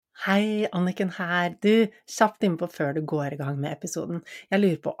Hei, Anniken her. Du, kjapt innpå før du går i gang med episoden. Jeg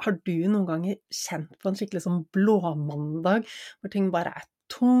lurer på, har du noen ganger kjent på en skikkelig sånn blåmandag, hvor ting bare er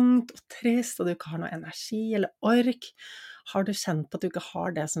tungt og trist, og du ikke har noe energi eller ork? Har du kjent på at du ikke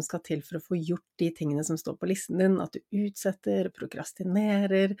har det som skal til for å få gjort de tingene som står på listen din, at du utsetter,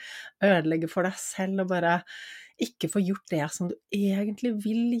 prokrastinerer, ødelegger for deg selv og bare ikke får gjort det som du egentlig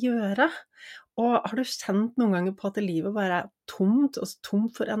vil gjøre? Og har du kjent noen ganger på at livet bare er tomt, altså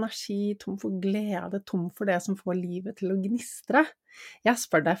tomt for energi, tomt for glede, tomt for det som får livet til å gnistre? Jeg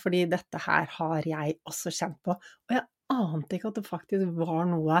spør deg fordi dette her har jeg også kjent på, og jeg ante ikke at det faktisk var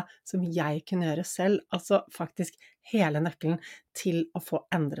noe som jeg kunne gjøre selv. Altså faktisk hele nøkkelen til å få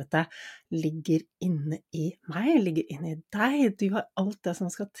endret det ligger inne i meg, ligger inne i deg. Du har alt det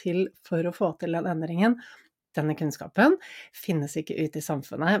som skal til for å få til den endringen. Denne kunnskapen finnes ikke ute i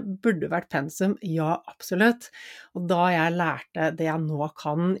samfunnet. Burde vært pensum? Ja, absolutt. Og da jeg lærte det jeg nå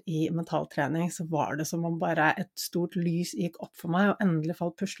kan i mentaltrening, så var det som om bare et stort lys gikk opp for meg, og endelig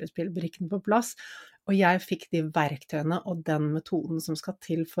falt puslespillbrikkene på plass. Og jeg fikk de verktøyene og den metoden som skal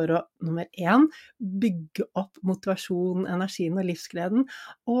til for å, nummer 1, bygge opp motivasjonen, energien og livsgleden.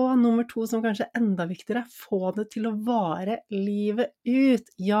 Og nummer 2, som kanskje er enda viktigere, få det til å vare livet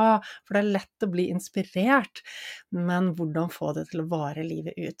ut. Ja, for det er lett å bli inspirert, men hvordan få det til å vare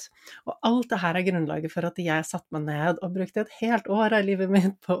livet ut? Og alt det her er grunnlaget for at jeg satte meg ned og brukte et helt år av livet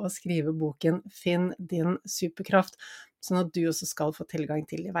mitt på å skrive boken Finn din superkraft, sånn at du også skal få tilgang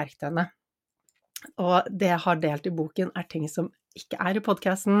til de verktøyene. Og det jeg har delt i boken er ting som ikke er i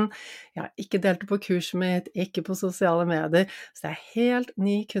podcasten, jeg har ikke delt det på kurset mitt, ikke på sosiale medier, så det er helt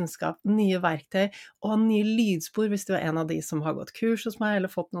ny kunnskap, nye verktøy og nye lydspor hvis du er en av de som har gått kurs hos meg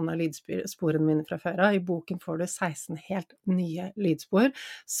eller fått noen av lydsporene mine fra før av. I boken får du 16 helt nye lydspor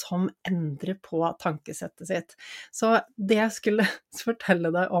som endrer på tankesettet sitt. Så det jeg skulle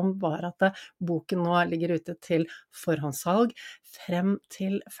fortelle deg om var at boken nå ligger ute til forhåndssalg. Frem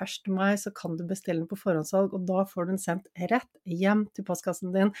til 1. mai så kan du bestille den på forhåndssalg, og da får du den sendt rett hjem til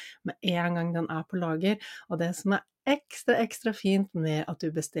postkassen din med en gang den er på lager. Og det som er ekstra fint med at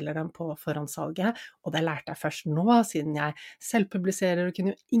du bestiller den på forhåndssalget, og det lærte jeg først nå, siden jeg selv publiserer og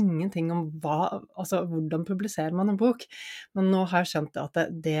kunne jo ingenting om hvordan publiserer man en bok. Men nå har jeg skjønt at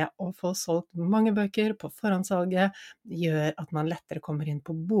det å få solgt mange bøker på forhåndssalget gjør at man lettere kommer inn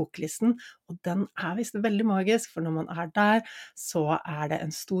på boklisten, og den er visst veldig magisk, for når man er der, så er det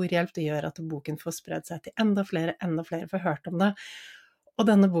en stor hjelp. Det gjør at boken får spredd seg til enda flere får hørt om det. Og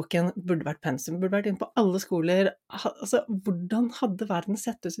denne boken burde vært pensum, burde vært inne på alle skoler. Altså, hvordan hadde verden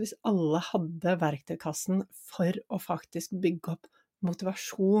sett ut hvis alle hadde verktøykassen for å faktisk bygge opp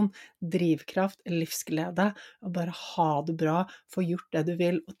motivasjon, drivkraft, livsglede, og bare ha det bra, få gjort det du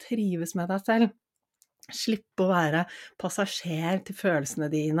vil, og trives med deg selv? Slippe å være passasjer til følelsene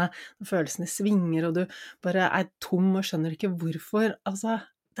dine, når følelsene svinger, og du bare er tom og skjønner ikke hvorfor. Altså,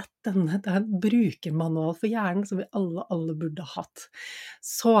 det er en brukermanual for hjernen som vi alle burde ha hatt.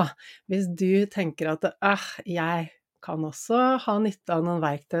 Så hvis du tenker at jeg kan også ha nytte av noen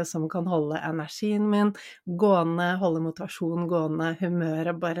verktøy som kan holde energien min gående, holde motivasjonen gående,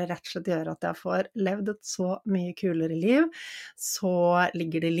 humøret bare rett og slett gjøre at jeg får levd et så mye kulere liv, så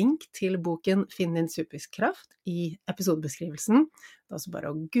ligger det link til boken Finn din superkraft i episodebeskrivelsen. Det er også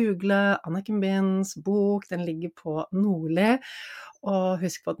bare å google Anniken Binds bok, den ligger på Nordli. Og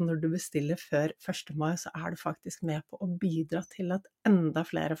husk på at når du bestiller før 1. mai, så er du faktisk med på å bidra til at enda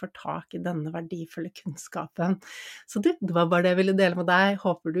flere får tak i denne verdifulle kunnskapen. Så det var bare det jeg ville dele med deg.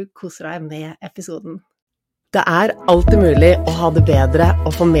 Håper du koser deg med episoden. Det er alltid mulig å ha det bedre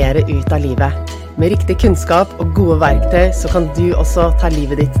og få mer ut av livet. Med riktig kunnskap og gode verktøy så kan du også ta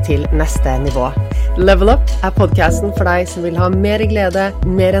livet ditt til neste nivå. Level Up er podcasten for deg som vil ha mer glede,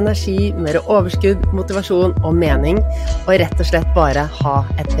 mer energi, mer overskudd, motivasjon og mening, og rett og slett bare ha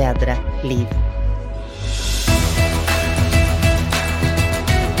et bedre liv.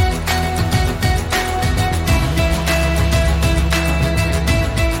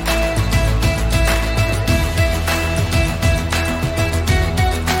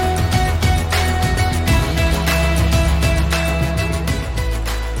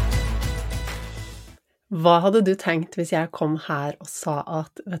 Hva hadde du tenkt hvis jeg kom her og sa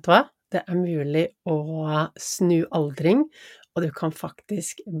at, vet du hva, det er mulig å snu aldring, og du kan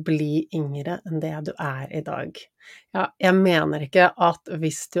faktisk bli yngre enn det du er i dag. Ja, jeg mener ikke at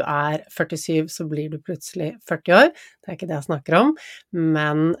hvis du er 47, så blir du plutselig 40 år. Det er ikke det jeg snakker om,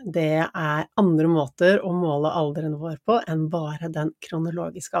 men det er andre måter å måle alderen vår på enn bare den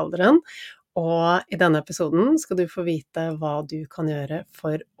kronologiske alderen. Og i denne episoden skal du få vite hva du kan gjøre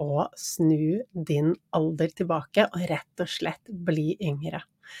for å snu din alder tilbake og rett og slett bli yngre.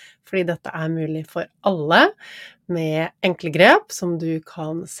 Fordi dette mulig for alle, med enkle grep som du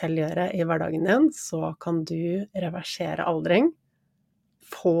kan selv gjøre i hverdagen din, så kan du reversere aldring,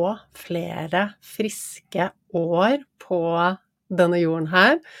 få flere friske år på denne jorden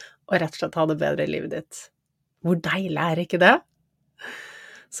her, og rett og slett ha det bedre i livet ditt. Hvor deilig ikke det?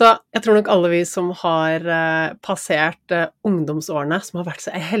 Så jeg tror nok alle vi som har passert ungdomsårene, som har vært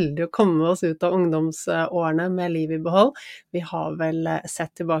så heldige å komme oss ut av ungdomsårene med liv i behold, vi har vel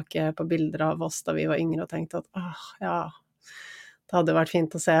sett tilbake på bilder av oss da vi var yngre og tenkt at ja, det hadde vært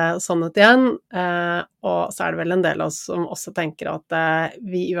fint å se sånn ut igjen, og så det vel en del av oss som også tenker at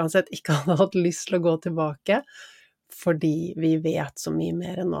vi uansett ikke hadde hatt lyst til å gå tilbake, fordi vi vet så mye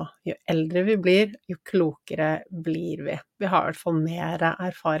mer nå. Jo eldre vi blir, jo klokere blir vi. Vi har i hvert fall mer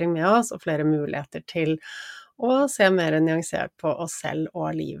erfaring med oss, og flere muligheter til å se mer nyansert på oss selv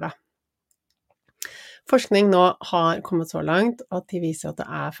og livet. Forskning nå har kommet så langt at de viser at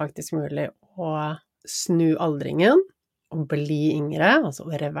det faktisk mulig å snu aldringen, å bli yngre, altså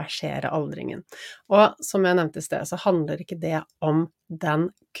å reversere aldringen. Og som jeg nevnte i sted, så handler ikke det om den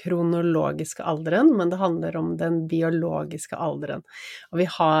kronologiske alderen, men det handler om den biologiske alderen. Og vi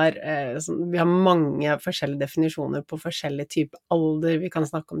har mange forskjellige definisjoner på forskjellige typer alder. Vi kan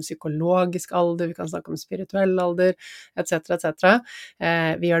snakke om psykologisk alder, vi kan snakke om spirituell alder, etc., etc.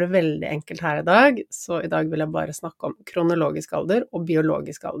 Vi gjør det veldig enkelt her i dag, så i dag vil jeg bare snakke om kronologisk alder og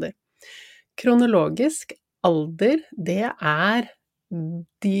biologisk alder. Kronologisk alder, det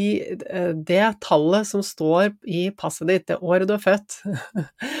det tallet som står i passet ditt, det året du født,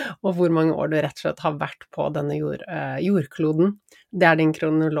 og hvor mange år du rett og slett har vært på denne jordkloden. Det din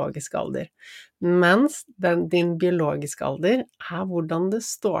kronologiske alder. Mens din biologiske alder hvordan det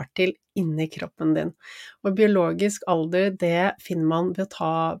står til inni kroppen din. Og biologisk alder, det finner man ved å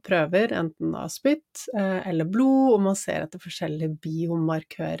ta prøver, enten av spytt eller blod, og man ser etter forskjellige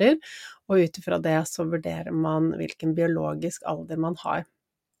biomarkører, og utifra det så vurderer man hvilken biologisk alder man har.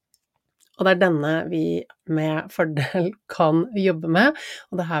 Og det denne vi med fordel kan jobbe med,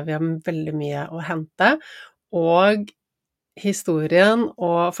 og det her vi har veldig mye å hente, og historien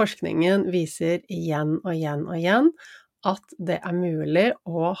og forskningen viser igjen og igjen og igjen at det mulig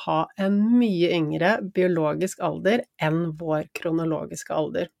å ha en mye yngre biologisk alder enn vår kronologiske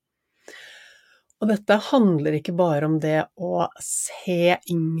alder. Og dette handler ikke bare om det å se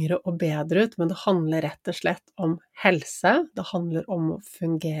yngre og bedre ut, men det handler rett og slett om helse, det handler om å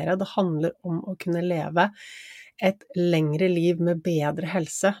fungere, det handler om å kunne leve et lengre liv med bedre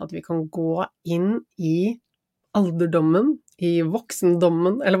helse, at vi kan gå inn i alderdommen, i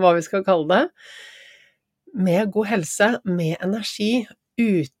voksendommen, eller hva vi skal kalle det, med god helse, med energi,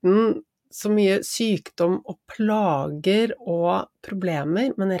 uten så mye sykdom og plager og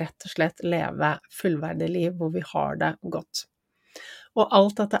problemer, men rett og slett leve fullverdig liv hvor vi har det godt. Og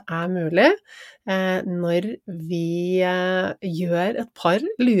alt dette mulig når vi gjør et par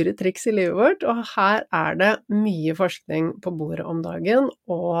lure triks i livet vårt, og her det mye forskning på bordet om dagen,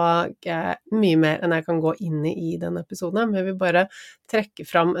 og mye mer enn jeg kan gå inn i denne episoden, men jeg vil bare trekke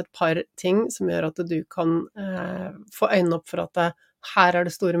fram et par ting som gjør at du kan få øynene opp for at her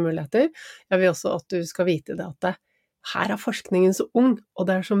det store muligheter. Jeg vil også at du skal vite det at her forskningen så ung, og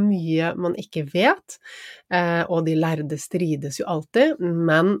det så mye man ikke vet, og de lærde strides jo alltid,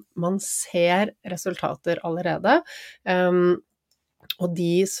 men man ser resultater allerede, og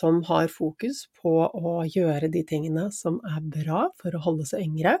de som har fokus på å gjøre de tingene som bra for å holde seg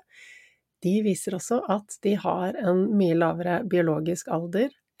yngre, de viser også at de har en mye lavere biologisk alder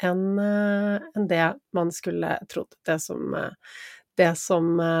enn det man skulle trodd, det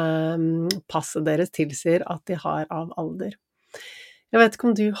som passet deres tilsier at de har av alder. Jeg vet ikke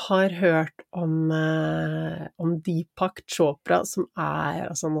om du har hørt om Deepak Chopra, som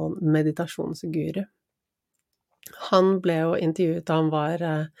altså noen meditasjonsguru. Han ble jo intervjuet da han var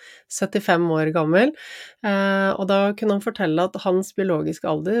 75 år gammel, og da kunne han fortelle at hans biologiske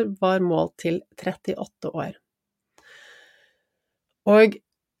alder var målt til 38 år. Og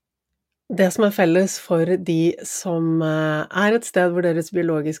det som felles for de som et sted hvor deres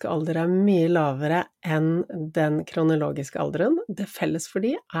biologiske alder mye lavere enn den kronologiske alderen, det felles for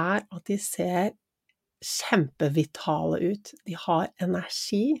de at de ser kjempevitale ut. De har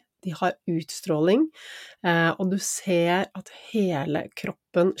energi, de har utstråling, og du ser at hele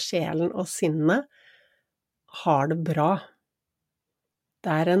kroppen, sjelen og sinnet har det bra.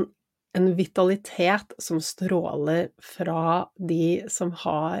 Det en vitalitet som stråler fra de som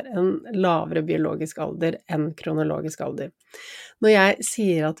har en lavere biologisk alder enn kronologisk alder. Når jeg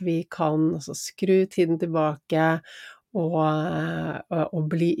sier at vi kan skru tiden tilbake å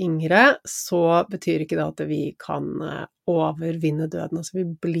bli yngre, så betyr ikke det at vi kan overvinne døden. Altså, vi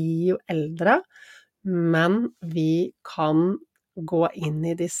blir jo eldre, men vi kan gå inn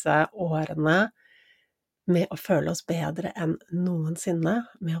i disse årene med å føle oss bedre enn noensinne,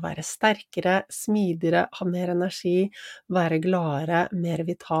 med å være sterkere, smidigere, ha mer energi, være gladere, mer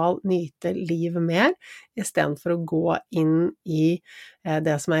vital, nyte livet mer, I stedet for å gå inn i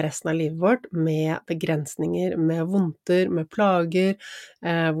det som resten av livet vårt, med begrensninger, med vondter, med plager,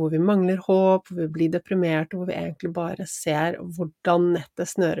 hvor vi mangler håp, hvor vi blir deprimerte, hvor vi egentlig bare ser hvordan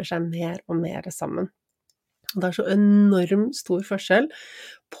nettet snører seg mer og mer sammen. Det så enormt stor forskjell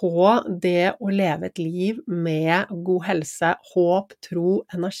på det å leve et liv med god helse, håp, tro,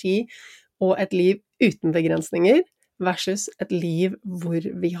 energi, og et liv uten begrensninger, versus et liv hvor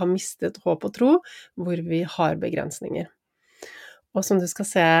vi har mistet håp og tro, hvor vi har begrensninger. Og som du skal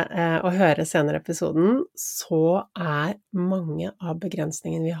se og høre senere I episoden, så mange av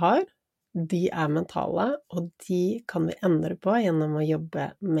begrensningene vi har, de mentale, og de kan vi endre på gjennom å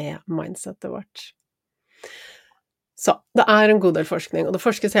jobbe med mindsetet vårt. Så det en god del forskning, og det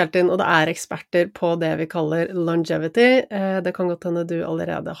forskes hele tiden, og det eksperter på det vi kaller longevity. Det kan godt hende du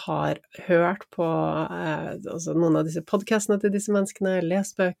allerede har hørt på altså noen av disse podcastene til disse menneskene,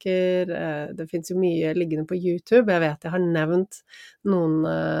 lest bøker, det finnes jo mye liggende på YouTube. Jeg vet jeg har nevnt noen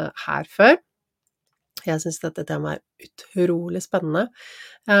her før. Jeg synes dette temaet utrolig spennende.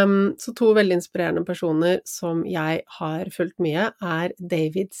 Så to veldig inspirerende personer som jeg har fulgt mye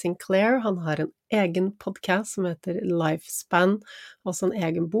David Sinclair. Han har en egen podcast som heter Lifespan, også en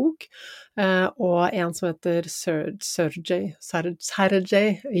egen bok, og en som heter Sergey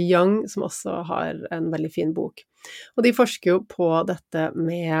Young, som også har en veldig fin bok. Og de forsker jo på dette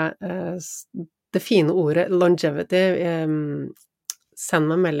med det fine ordet longevity. Send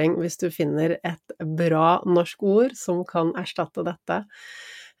meg en melding hvis du finner et bra norsk ord som kan erstatte dette.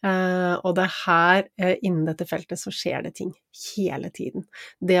 Og det her, innen dette feltet, så skjer det ting hele tiden.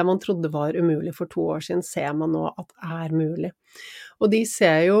 Det man trodde var umulig for 2 år siden, ser man nå at mulig. Og de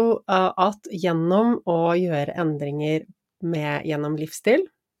ser jo at gjennom å gjøre endringer gjennom livsstil,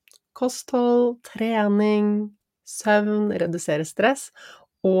 kosthold, trening, søvn, redusere stress,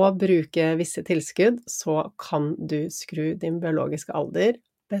 og bruke visse tilskudd, så kan du skru din biologiske alder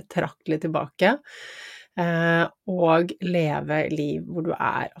betraktelig tilbake, og leve liv hvor du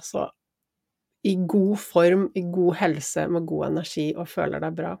altså I god form, I god helse, med god energi, og føler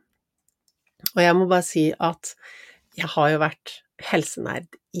deg bra. Og jeg må bare si at jeg har jo vært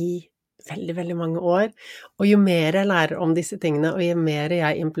helsenerd I veldig, veldig mange år, og jo mer jeg lærer om disse tingene, og jo mer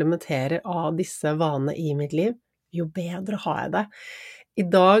jeg implementerer av disse vanene I mitt liv, jo bedre har jeg det. I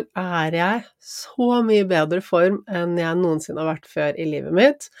dag jeg så mye bedre form enn jeg noensinne har vært før I livet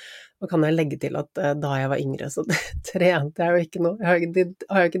mitt, og kan jeg legge til at da jeg var yngre, så trente jeg jo ikke noe. Jeg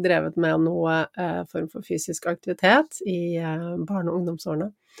har jo ikke drevet med noe form for fysisk aktivitet I barne- og ungdomsårene,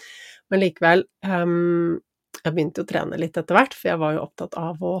 men likevel, jeg begynte å trene litt etter hvert, for jeg var jo opptatt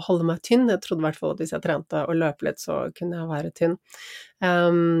av å holde meg tynn. Jeg trodde I hvert fall at hvis jeg trente og løp litt, så kunne jeg være tynn.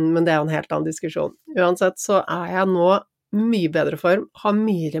 Men det jo en helt annen diskusjon. Uansett så jeg nå mye bedre form, har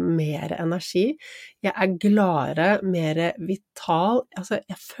mye mer energi, jeg gladere, mer vital, altså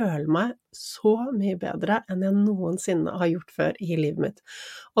jeg føler meg så mye bedre enn jeg noensinne har gjort før I livet mitt.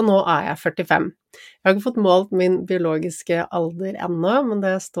 Og nå jeg 45. Jeg har ikke fått målt min biologiske alder ennå, men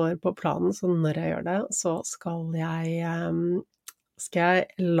det står på planen, så når jeg gjør det, så skal jeg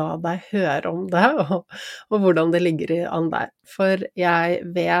la deg høre om det, og hvordan det ligger an der. For jeg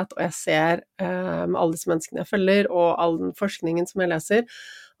vet, og jeg ser med alle disse menneskene jeg følger, og all den forskningen som jeg leser,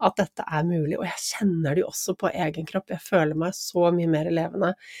 at dette mulig, og jeg kjenner det også på egen kropp. Jeg føler meg så mye mer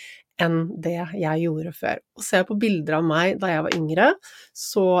levende enn det jeg gjorde før. Og ser jeg på bilder av meg da jeg var yngre,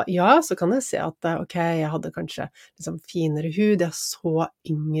 så ja, så kan jeg se at ok, jeg hadde kanskje liksom finere hud, jeg så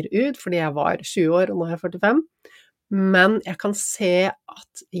yngre ut, fordi jeg var 20 år, og nå jeg 45. Men jeg kan se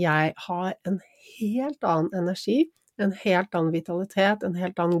at jeg har en helt annen energi, en helt annen vitalitet, en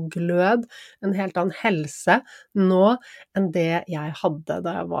helt annen glød, en helt annen helse nå enn det jeg hadde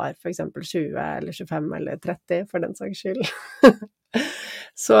da jeg var for eksempel 20 eller 25 eller 30 for den saks skyld.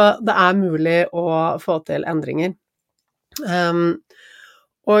 Så det mulig å få til endringer.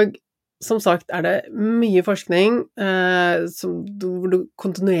 Og som sagt det mye forskning hvor det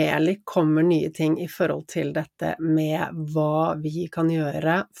kontinuerlig kommer nye ting I forhold til dette med hva vi kan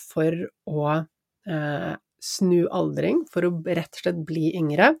gjøre for å snu aldring, for å rett og slett bli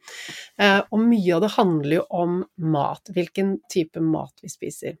yngre. Og mye av det handler jo om mat, hvilken type mat vi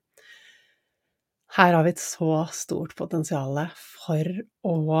spiser. Her har vi et så stort potensial for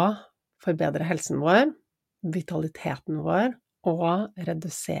å forbedre helsen vår, vitaliteten vår og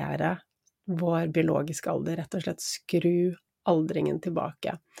redusere vår biologiske alder, rett og slett skru aldringen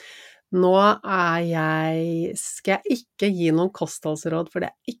tilbake. Nå skal jeg ikke gi noen kostholdsråd, for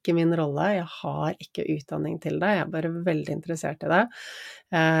det ikke min rolle. Jeg har ikke utdanning til det, jeg bare veldig interessert i det.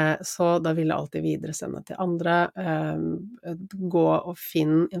 Så da vil jeg alltid videresende til andre, gå og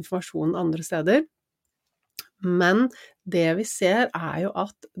finne informasjon andre steder. Men det vi ser jo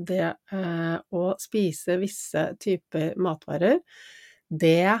at det å spise visse typer matvarer,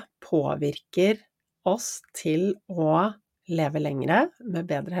 det påvirker oss til å leve lengre med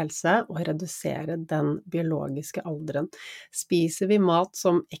bedre helse og redusere den biologiske alderen. Spiser vi mat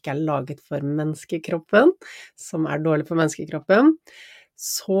som ikke laget for menneskekroppen, som dårlig for menneskekroppen,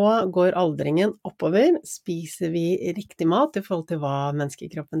 så går aldringen oppover. Spiser vi riktig mat i forhold til hva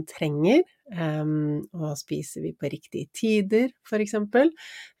menneskekroppen trenger, og spiser vi på riktige tider, for eksempel,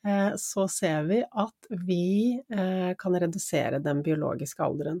 så ser vi at vi kan redusere den biologiske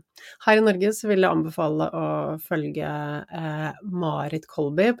alderen. Her i Norge så vil jeg anbefale å følge Marit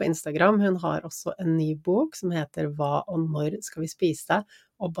Kolby på Instagram. Hun har også en ny bok som heter «Hva og når skal vi spise?»,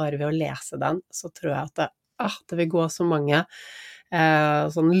 og bare ved å lese den, så tror jeg at det vil gå så mange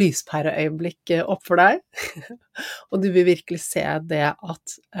sånn lyspæreøyeblikk opp for deg, og du vil virkelig se det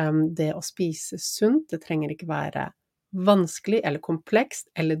at det å spise sunt, det trenger ikke være vanskelig eller komplekst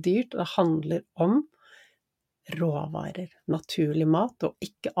eller dyrt, det handler om råvarer, naturlig mat, og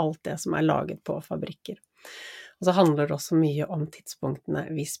ikke alt det som laget på fabrikker. Og så handler det også mye om tidspunktene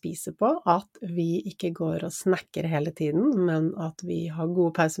vi spiser på, at vi ikke går og snakker hele tiden, men at vi har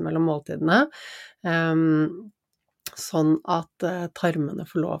gode pauser mellom måltidene, sånn at tarmene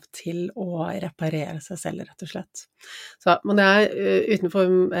får lov til å reparere seg selv, rett og slett. Så, men det utenfor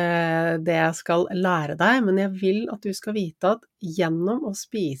det jeg skal lære deg, men jeg vil at du skal vite at gjennom å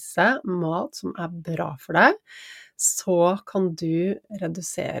spise mat som bra for deg, så kan du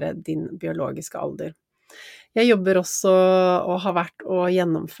redusere din biologiske alder. Jeg jobber også og har vært og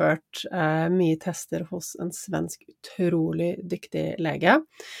gjennomført mye tester hos en svensk utrolig dyktig lege,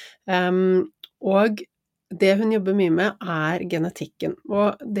 og det hun jobber mye med genetikken,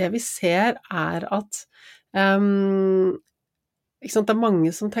 og det vi ser at ikke sant, det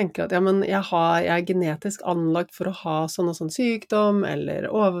mange som tenker at ja, men jeg genetisk anlagt for å ha sånn og sånn sykdom, eller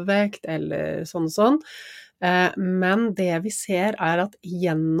overvekt, eller sånn og sånn, men det vi ser at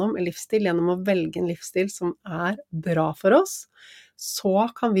gjennom livsstil, gjennom å velge en livsstil som bra for oss, så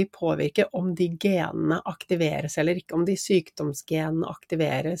kan vi påvirke om de genene aktiveres eller ikke, om de sykdomsgenene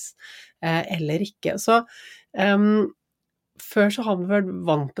aktiveres eller ikke. Så før så har vi vært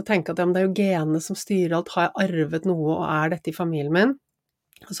vant til å tenke at ja, men det jo genene som styrer alt, har jeg arvet noe og dette i familien min?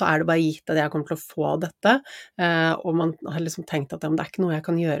 Så det bare gitt at jeg kommer til å få dette, og man har liksom tenkt at ja, men det ikke noe jeg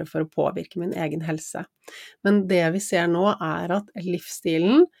kan gjøre for å påvirke min egen helse. Men det vi ser nå at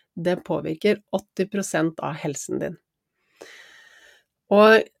livsstilen, det påvirker 80% av helsen din.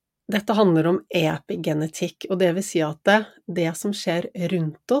 Og dette handler om epigenetikk, og det vil si at det som skjer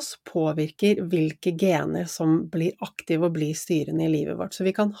rundt oss påvirker hvilke gener som blir aktive og blir styrende i livet vårt. Så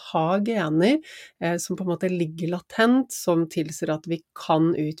vi kan ha gener som på en måte ligger latent, som tilsier at vi kan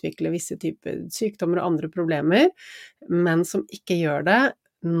utvikle visse typer sykdommer og andre problemer, men som ikke gjør det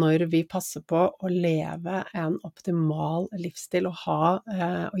når vi passer på å leve en optimal livsstil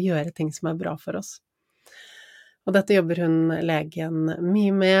og gjøre ting som bra for oss. Og dette jobber hun legen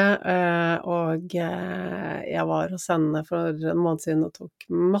mye med, og jeg var hos henne for en måned siden og tok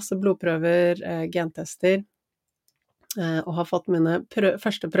masse blodprøver, gentester, og har fått mine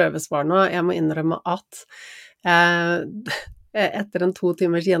første prøvesvar nå. Jeg må innrømme at etter en 2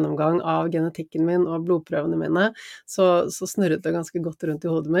 timers gjennomgang av genetikken min og blodprøvene mine, så snurret det ganske godt rundt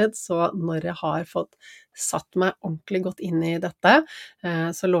i hodet mitt, så når jeg har fått satt meg ordentlig godt inn i dette,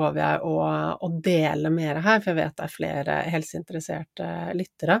 så lover jeg å dele mer her, for jeg vet det flere helseinteresserte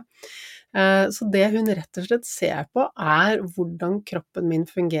lyttere. Så det hun rett og slett ser på hvordan kroppen min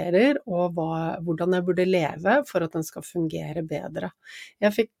fungerer, og hvordan jeg burde leve for at den skal fungere bedre.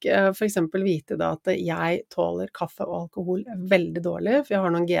 Jeg fikk for eksempel vite da at jeg tåler kaffe og alkohol veldig dårlig, for jeg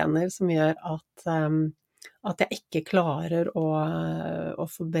har noen gener som gjør at jeg ikke klarer å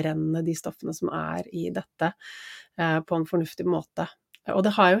forbrenne de stoffene som i dette på en fornuftig måte. Og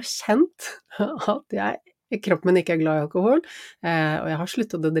det har jeg jo kjent at kroppen min ikke glad i alkohol, og jeg har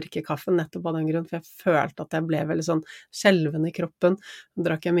sluttet å drikke kaffe nettopp av den grunn, for jeg følte at jeg ble veldig sånn skjelven i kroppen.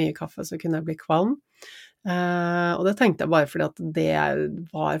 Drakk jeg mye kaffe så kunne jeg bli kvalm. Og det tenkte jeg bare fordi at det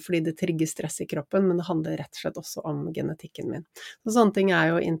var fordi det trigger stress i kroppen, men det handler rett og slett også om genetikken min. Så sånne ting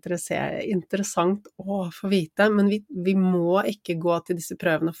jo interessant å få vite, men vi må ikke gå til disse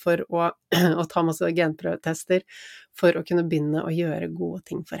prøvene for å ta masse genprøvetester for å kunne begynne å gjøre gode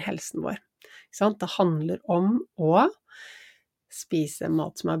ting for helsen vår. Ikke sant? Det handler om å spise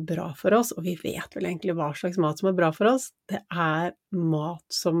mat som bra for oss, og vi vet vel egentlig hva slags mat som bra for oss. Det mat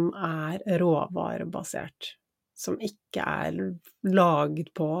som råvarebasert, som ikke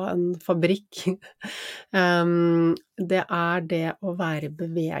laget på en fabrikk. Det det å være i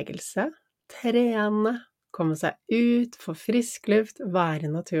bevegelse, trene, komme seg ut, få frisk luft, være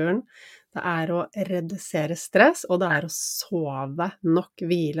i naturen. Det å redusere stress, og det å sove nok,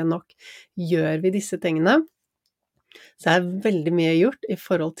 hvile nok. Gjør vi disse tingene, så veldig mye gjort i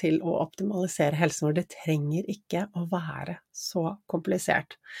forhold til å optimalisere helsen vår. Det trenger ikke å være så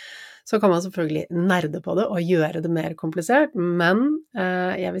komplisert. Så kan man selvfølgelig nerde på det og gjøre det mer komplisert, men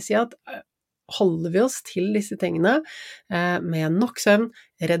jeg vil si at holder vi oss til disse tingene med nok søvn,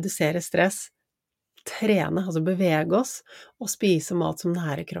 redusere stress, trene, altså bevege oss, og spise mat som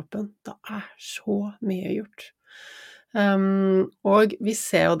nærer kroppen, da så mye gjort. Og vi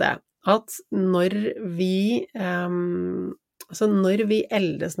ser jo det, at når vi eldes,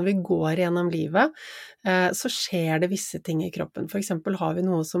 når vi går gjennom livet, så skjer det visse ting i kroppen. For eksempel har vi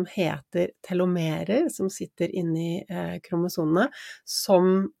noe som heter telomerer, som sitter inni kromosomene,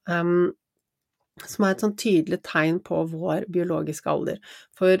 som et sånn tydelig tegn på vår biologiske alder.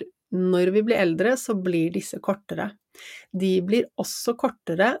 For når vi blir eldre, så blir disse kortere. De blir også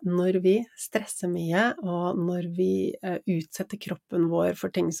kortere når vi stresser mye, og når vi utsetter kroppen vår for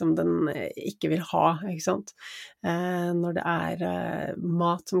ting som den ikke vil ha, ikke sant? Når det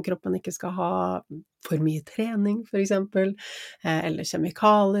mat som kroppen ikke skal ha, for mye trening for eksempel, eller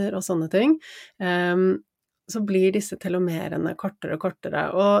kjemikalier og sånne ting, så blir disse telomerene kortere og kortere,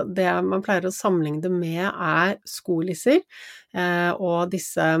 og det man pleier å sammenligne det med skolisser, og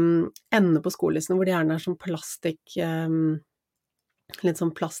disse endene på skolissene, hvor de gjerne sånn plastikk, litt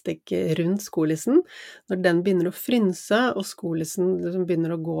sånn plastikk rundt skolissen. Når den begynner å frynse, og skolissen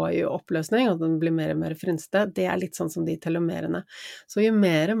begynner å gå i oppløsning, og den blir mer og mer frynste, det litt sånn som de telomerene. Så jo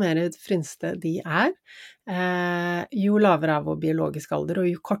mer og mer frynste de jo lavere vår biologiske alder,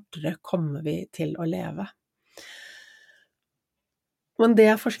 og jo kortere kommer vi til å leve. Men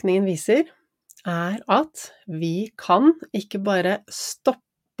det forskningen viser at vi kan ikke bare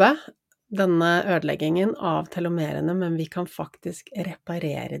stoppe denne ødeleggingen av telomerene, men vi kan faktisk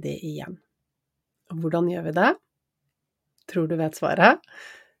reparere det igjen. Og hvordan gjør vi det? Tror du vet svaret?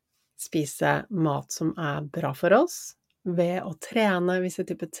 Spise mat som bra for oss, ved å trene visse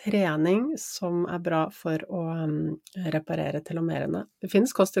typer trening som bra for å reparere telomerene. Det finnes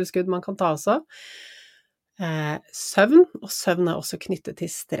kosttilskudd man kan ta også. Søvn, og søvn også knyttet til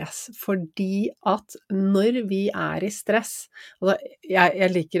stress, fordi at når vi i stress, altså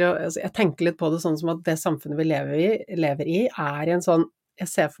jeg tenker litt på det sånn som at det samfunnet vi lever i i en sånn, jeg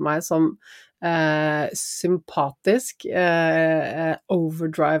ser for meg som sympatisk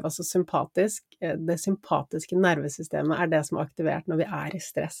overdrive, altså sympatisk, det sympatiske nervesystemet det som aktivert når vi i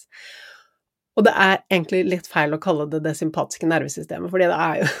stress. Og det egentlig litt feil å kalle det sympatiske nervesystemet, fordi det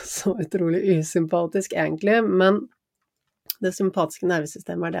jo så utrolig usympatisk egentlig, men det sympatiske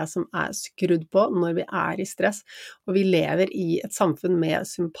nervesystemet det som skrudd på når vi i stress, og vi lever i et samfunn med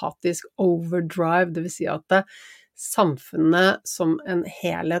sympatisk overdrive, det vil si at samfunnet som en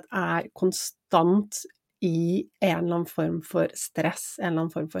helhet konstant i en eller annen form for stress, en eller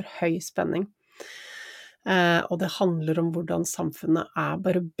annen form for høy spenning. Og det handler om hvordan samfunnet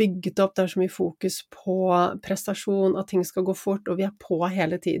bare bygget opp, det så mye fokus på prestasjon, at ting skal gå fort, og vi på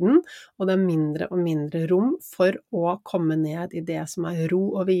hele tiden, og det mindre og mindre rom for å komme ned i det som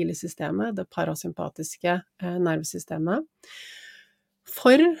ro- og hvilesystemet, det parasympatiske nervesystemet,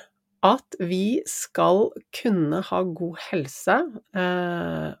 for at vi skal kunne ha god helse,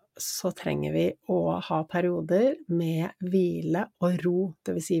 så trenger vi å ha perioder med hvile og ro,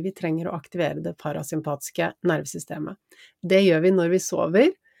 det vil si vi trenger å aktivere det parasympatiske nervesystemet. Det gjør vi når vi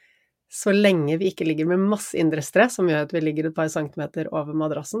sover, så lenge vi ikke ligger med masse indre stress, som gjør at vi ligger et par centimeter over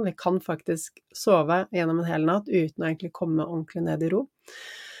madrassen. Vi kan faktisk sove gjennom en hel natt uten å egentlig komme ordentlig ned i ro.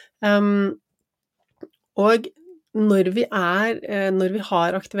 Og når vi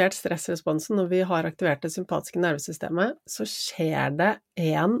har aktivert stressresponsen, når vi har aktivert det sympatiske nervesystemet, så skjer det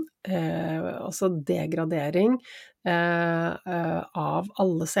altså degradering av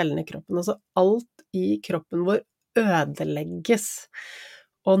alle cellene i kroppen. Altså alt i kroppen vår ødelegges.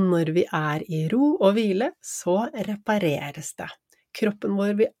 Og når vi i ro og hvile, så repareres det. Kroppen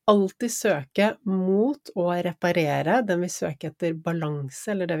vår vil alltid søke mot å reparere, den vil søke etter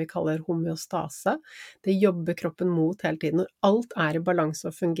balanse, eller det vi kaller homeostase. Det jobber kroppen mot hele tiden, når alt er i balanse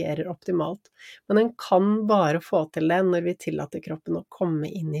og fungerer optimalt. Men den kan bare få til det når vi tillater kroppen å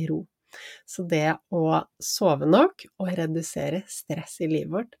komme inn i ro. Så det å sove nok og redusere stress i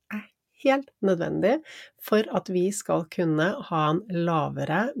livet vårt er helt nødvendig for at vi skal kunne ha en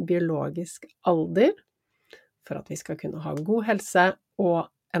lavere biologisk alder, for at vi skal kunne ha god helse og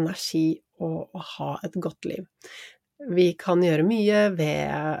energi og ha et godt liv. Vi kan gjøre mye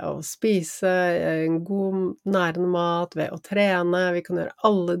ved å spise god nærende mat, ved å trene, vi kan gjøre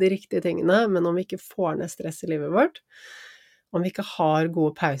alle de riktige tingene, men om vi ikke får ned stress i livet vårt, om vi ikke har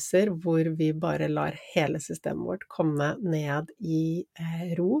gode pauser hvor vi bare lar hele systemet vårt komme ned i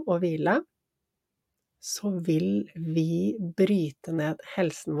ro og hvile, så vil vi bryte ned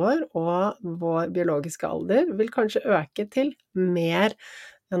helsen vår, og vår biologiske alder vil kanskje øke til mer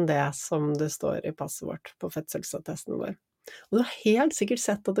enn det som det står i passet vårt på fødselsattesten vår. Og du har helt sikkert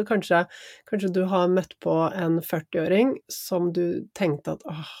sett at kanskje du har møtt på en 40-åring som du tenkte at,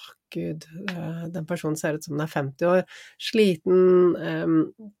 Gud, den personen ser ut som den er 50 år, sliten,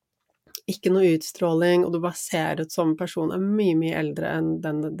 ikke noe utstråling, og du bare ser ut som personen er mye, mye eldre enn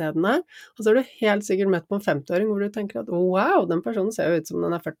det den er. Og så har du helt sikkert møtt på en 50-åring hvor du tenker at wow, den personen ser jo ut som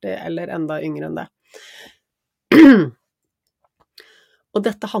den er 40 eller enda yngre enn det. Og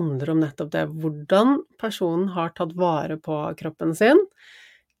dette handler om nettopp det, hvordan personen har tatt vare på kroppen sin,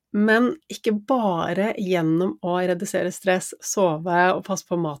 men ikke bare gjennom å redusere stress, sove og passe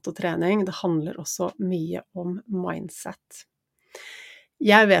på mat og trening, det handler også mye om mindset.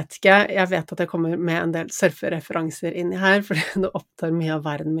 Jeg vet at jeg kommer med en del surfereferanser inn i her, for det opptar mye av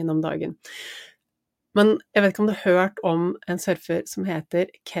verden min om dagen. Men jeg vet ikke om du har hørt om en surfer som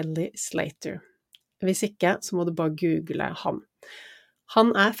heter Kelly Slater. Hvis ikke, så må du bare google han.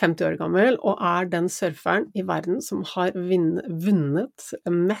 Han er 50 år gammel, og er den surferen i verden som har vunnet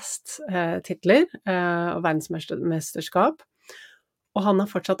mest titler og verdensmesterskap. Og han er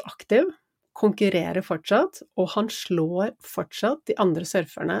fortsatt aktiv, konkurrerer fortsatt, og han slår fortsatt de andre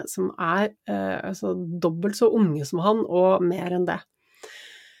surferne som er dobbelt så unge som han, og mer enn det.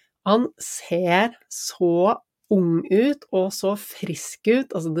 Han ser så ung ut, og så frisk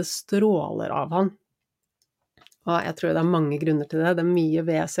ut, altså det stråler av han. Og jeg tror det er mange grunner til det. Det er mye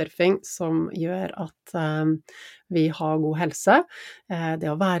ved surfing som gjør at vi har god helse. Det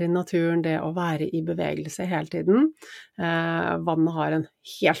å være i naturen, det å være i bevegelse hele tiden. Vannet har en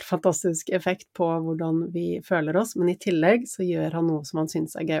helt fantastisk effekt på hvordan vi føler oss, men i tillegg så gjør han noe som han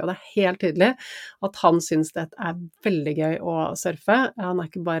synes er gøy. Og det er helt tydelig at han synes det er veldig gøy å surfe. Han er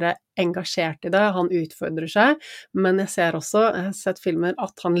ikke bare engasjert i det, han utfordrer seg, men jeg har sett filmer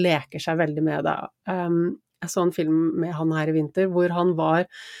at han leker seg veldig med det. Jeg så en film med han her i vinter, hvor han var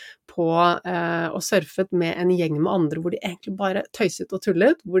på og surfet med en gjeng med andre, hvor de egentlig bare tøyset og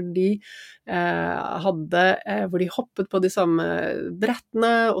tullet, hvor de hoppet på de samme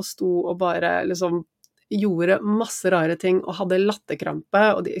brettene, og sto og bare liksom gjorde masse rare ting, og hadde latterkrampe,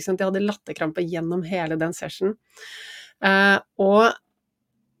 og de hadde latterkrampe gjennom hele den session. Og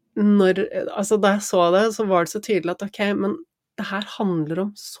da jeg så det, så var det så tydelig at ok, men det her handler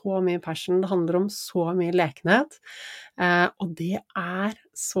om så mye passion, det handler om så mye lekenhet, og det er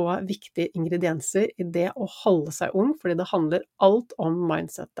så viktige ingredienser i det å holde seg ung, fordi det handler alt om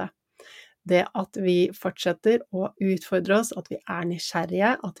mindsetet. Det at vi fortsetter å utfordre oss, at vi er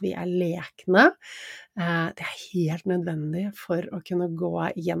nysgjerrige, at vi er lekne, det er helt nødvendig for å kunne gå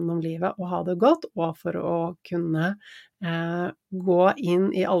gjennom livet og ha det godt, og for å kunne gå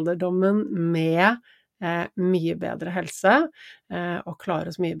inn i alderdommen med mye bedre helse, og klare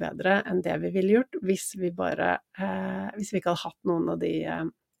oss mye bedre enn det vi ville gjort hvis vi ikke hadde hatt noen av de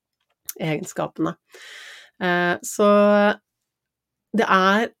egenskapene. Så det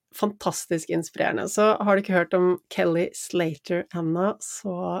er fantastisk inspirerende. Så har du ikke hørt om Kelly Slater ennå,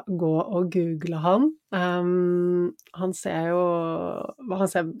 så gå og google han. Han ser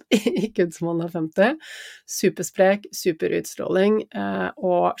ikke ut som han er 50. Supersprek, superutstråling,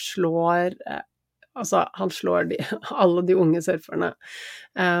 og han slår alle de unge surferne.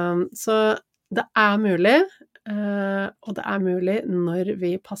 Så det er mulig, og det er mulig når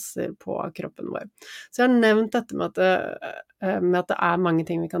vi passer på kroppen vår. Så jeg har nevnt dette med at det er mange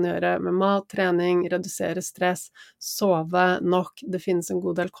ting vi kan gjøre med mat, trening, redusere stress, sove nok. Det finnes en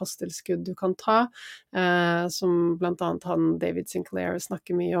god del kosttilskudd du kan ta, som blant annet David Sinclair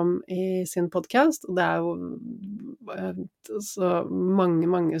snakker mye om i sin podcast, og det er jo så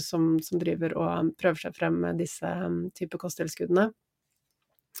mange som driver og prøver seg frem med disse type kosttilskuddene.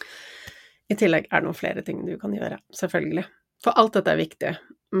 I tillegg er det noen flere ting du kan gjøre, selvfølgelig. For alt dette viktig,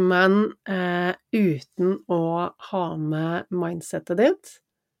 men uten å ha med mindsetet ditt,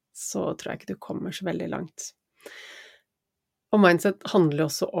 så tror jeg ikke du kommer så veldig langt. Og mindset handler jo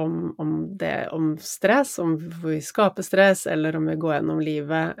også om stress, om vi skaper stress, eller om vi går gjennom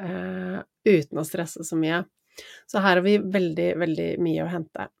livet uten å stresse så mye. Så her har vi veldig, veldig mye å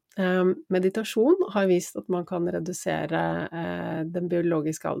hente. Meditasjon har vist at man kan redusere den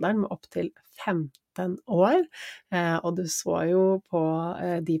biologiske alderen med opp til 15 år, og du så jo på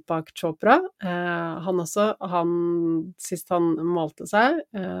Deepak Chopra, sist han målte seg,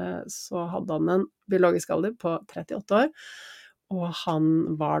 så hadde han en biologisk alder på 38 år, og han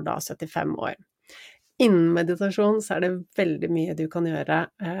var da 75 år. Innen meditasjon så det veldig mye du kan gjøre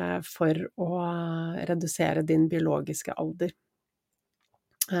for å redusere din biologiske alder.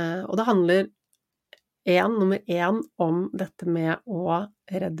 Og det handler nummer 1 om dette med å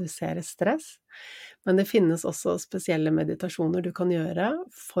redusere stress, men det finnes også spesielle meditasjoner du kan gjøre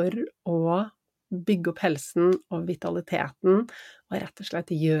for å bygge opp helsen og vitaliteten, og rett og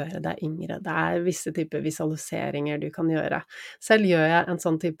slett gjøre deg yngre. Det visse typer visualiseringer du kan gjøre. Selv gjør jeg en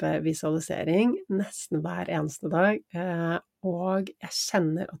sånn type visualisering nesten hver eneste dag, og jeg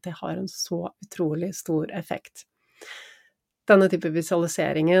kjenner at det har en så utrolig stor effekt. Denne type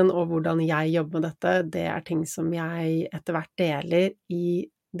visualiseringen og hvordan jeg jobber med dette, det ting som jeg etter hvert deler i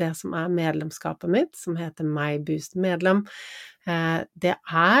det som medlemskapet mitt, som heter MyBoost medlem. Det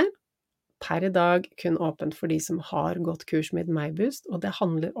per i dag kun åpent for de som har gått kurs med MyBoost, og det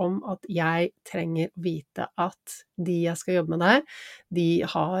handler om at jeg trenger å vite at de jeg skal jobbe med der, de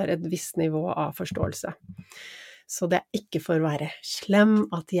har et visst nivå av forståelse. Så det ikke for å være slem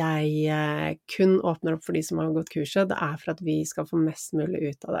at jeg kun åpner opp for de som har gått kurset, det for at vi skal få mest mulig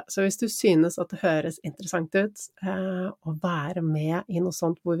ut av det. Så hvis du synes at det høres interessant ut å være med i noe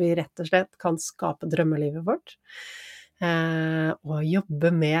sånt hvor vi rett og slett kan skape drømmelivet vårt, og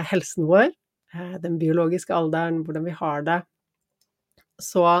jobbe med helsen vår, den biologiske alderen, hvordan vi har det,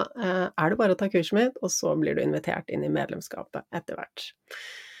 så det bare å ta kurset mitt, og så blir du invitert inn i medlemskapet etter hvert,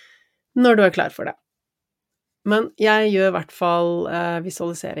 når du klar for det. Men jeg gjør i hvert fall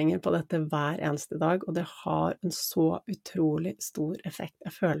visualiseringer på dette hver eneste dag, og det har en så utrolig stor effekt.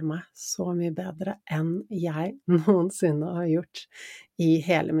 Jeg føler meg så mye bedre enn jeg noensinne har gjort i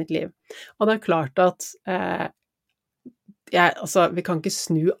hele mitt liv. Og det klart at vi kan ikke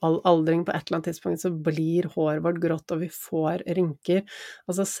snu all aldring. På et eller annet tidspunkt så blir håret vårt grått, og vi får rynker.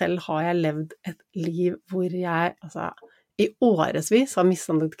 Selv har jeg levd et liv hvor jeg i årevis har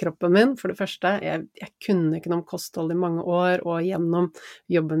mishandlet kroppen min. For det første, jeg kunne ikke noe om kosthold i mange år, og gjennom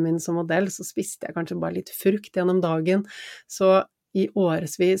jobben min som modell så spiste jeg kanskje bare litt frukt gjennom dagen. Så i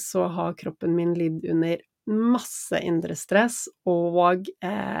årevis så har kroppen min lidd under masse indre stress, og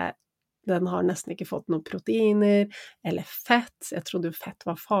den har nesten ikke fått noen proteiner eller fett. Jeg trodde jo fett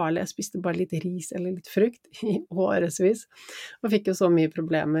var farlig. Jeg spiste bare litt ris eller litt frukt i årevis, og fikk jo så mye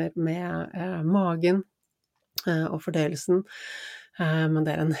problemer med magen og fordøyelsen, men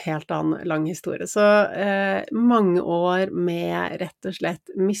det en helt annen lang historie. Så mange år med rett og slett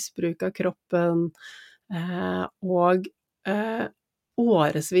misbruk av kroppen, og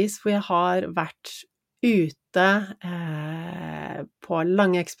årevis hvor jeg har vært ute på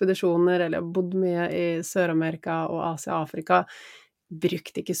lange ekspedisjoner, eller bodd mye i Sør-Amerika og Asia og Afrika,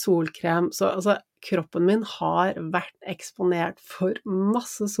 brukt ikke solkrem, så kroppen min har vært eksponert for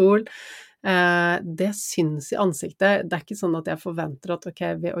masse sol. Det syns i ansiktet. Det ikke sånn at jeg forventer at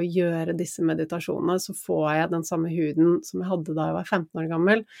ved å gjøre disse meditasjonene så får jeg den samme huden som jeg hadde da jeg var 15 år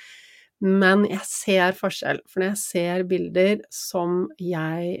gammel, men jeg ser forskjell, for når jeg ser bilder som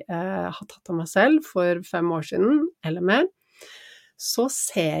jeg har tatt av meg selv for 5 år siden, eller mer, så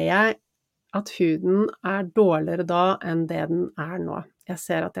ser jeg at huden dårligere da enn det den nå. Jeg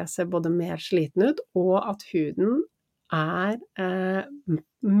ser at jeg ser både mer sliten ut, og at huden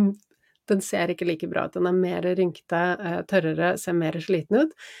den ser ikke like bra ut. Den mer rynkete, tørrere, ser mer sliten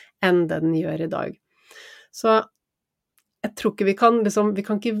ut enn det den gjør i dag. Så jeg tror ikke vi kan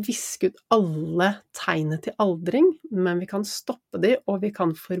ikke viske ut alle tegnene til aldring, men vi kan stoppe de, og vi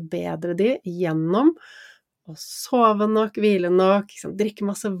kan forbedre de gjennom å sove nok, hvile nok, drikke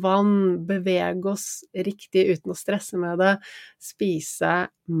masse vann, bevege oss riktig uten å stresse med det, spise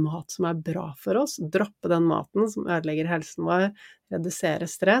mat som bra for oss, droppe den maten som ødelegger helsen vår, redusere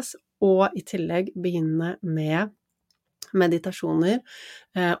stress, og i tillegg begynne med meditasjoner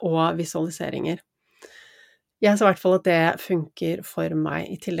og visualiseringer. Jeg ser i hvert fall at det funker for meg.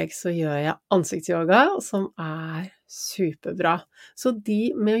 I tillegg så gjør jeg ansiktsyoga, som Superbra. Så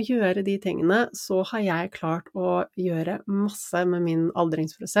med å gjøre de tingene, så har jeg klart å gjøre masse med min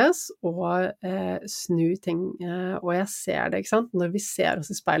aldringsprosess, og snu ting, og jeg ser det, ikke sant? Når vi ser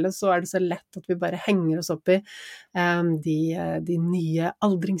oss i speilet, så det så lett at vi bare henger oss opp i de nye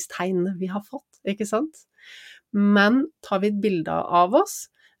aldringstegnene vi har fått, ikke sant? Men tar vi et bilde av oss,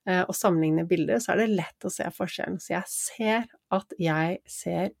 og sammenligner bilder, så det lett å se forskjellen. Så jeg ser at jeg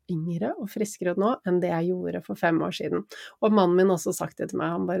ser yngre og friskere ut nå enn det jeg gjorde for 5 år siden. Og mannen min også sagt det til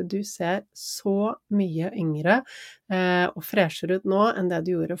meg, han bare, du ser så mye yngre og freshere ut nå enn det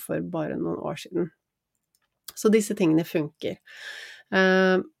du gjorde for bare noen år siden. Så disse tingene funker.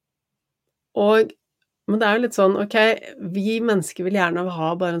 Men det jo litt sånn, ok, vi mennesker vil gjerne ha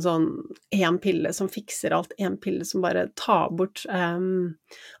bare en pille som fikser alt, en pille som bare tar bort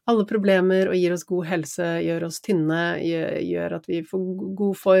alle problemer og gir oss god helse, gjør oss tynne, gjør at vi får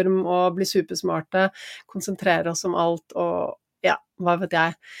god form og blir supersmarte, konsentrerer oss om alt og ja, hva vet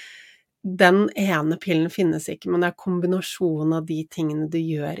jeg. Den ene pillen finnes ikke, men det kombinasjonen av de tingene du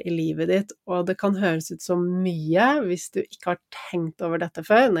gjør i livet ditt, og det kan høres ut som mye hvis du ikke har tenkt over dette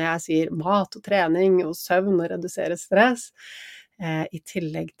før, når jeg sier mat og trening og søvn og redusere stress, i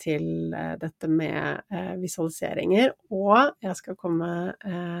tillegg til dette med visualiseringer, og jeg skal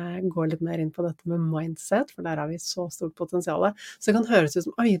gå litt mer inn på dette med mindset, for der har vi så stort potensial, så det kan høres ut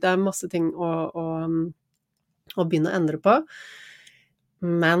som, oi, det masse ting å begynne å endre på,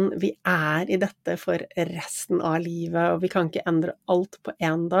 men vi i dette for resten av livet, og vi kan ikke endre alt på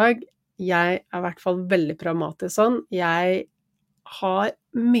en dag. Jeg i hvert fall veldig pragmatisk sånn. Jeg har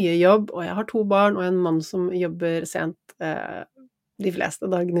mye jobb, og jeg har 2 barn og en mann som jobber sent de fleste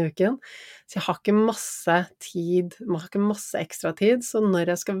dagene i uken. Så jeg har ikke masse tid, jeg har ikke masse ekstra tid, så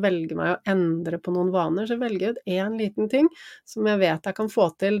når jeg skal velge meg å endre på noen vaner, så velger jeg ut en liten ting som jeg vet jeg kan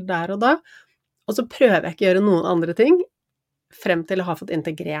få til der og da, og så prøver jeg ikke å gjøre noen andre ting, frem til å ha fått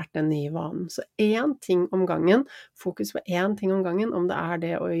integrert den nye vanen. Så en ting om gangen, fokus på en ting om gangen, om det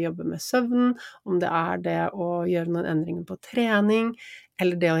det å jobbe med søvn, om det det å gjøre noen endringer på trening,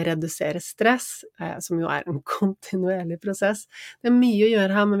 eller det å redusere stress, som jo en kontinuerlig prosess. Det mye å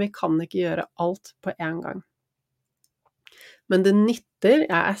gjøre her, men vi kan ikke gjøre alt på en gang. Men det nytter,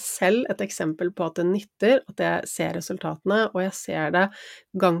 jeg selv et eksempel på at det nytter, at jeg ser resultatene, og jeg ser det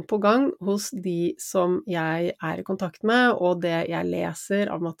gang på gang hos de som jeg i kontakt med, og det jeg leser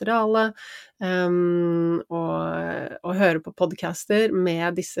av materiale, og hører på podcaster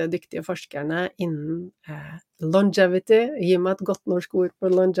med disse dyktige forskerne innen longevity, gi meg et godt norsk ord på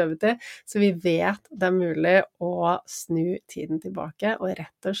longevity, så vi vet det mulig å snu tiden tilbake, og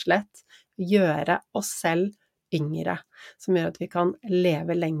rett og slett gjøre oss selv yngre, som gjør at vi kan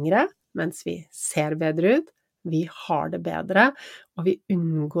leve lengre mens vi ser bedre ut, vi har det bedre, og vi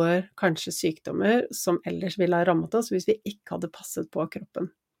unngår kanskje sykdommer som ellers ville ha rammet oss hvis vi ikke hadde passet på kroppen.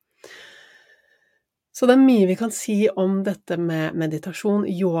 Så det mye vi kan si om dette med meditasjon,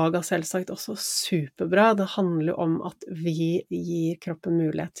 yoga selvsagt også superbra. Det handler om at vi gir kroppen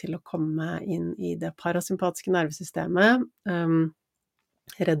mulighet til å komme inn i det parasympatiske nervesystemet,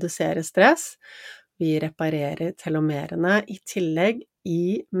 redusere stress, vi reparerer telomerene. I tillegg,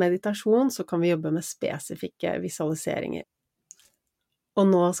 i meditasjon, så kan vi jobbe med spesifikke visualiseringer. Og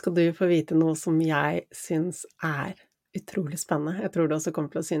nå skal du få vite noe som jeg synes utrolig spennende. Jeg tror du også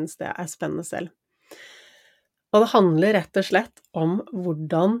kommer til å synes det spennende selv. Og det handler rett og slett om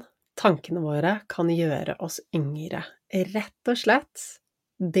hvordan tankene våre kan gjøre oss yngre. Rett og slett,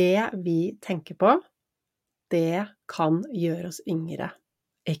 det vi tenker på, det kan gjøre oss yngre.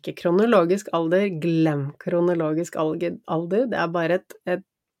 Ikke kronologisk alder, glem kronologisk alder, det bare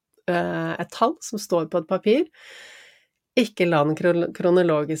et tall som står på et papir. Ikke la den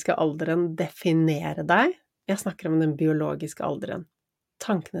kronologiske alderen definere deg, jeg snakker om den biologiske alderen.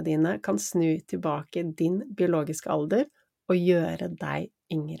 Tankene dine kan snu tilbake din biologiske alder og gjøre deg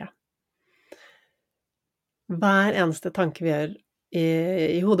yngre. Hver eneste tanke vi gjør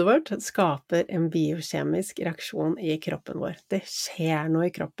i hodet vårt skaper en biokjemisk reaksjon i kroppen vår. Det skjer noe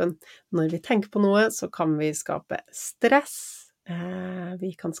i kroppen. Når vi tenker på noe, så kan vi skape stress,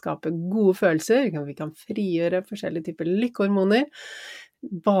 vi kan skape gode følelser, vi kan frigjøre forskjellige typer lykkehormoner,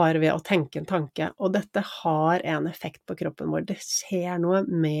 bare ved å tenke en tanke. Og dette har en effekt på kroppen vår. Det skjer noe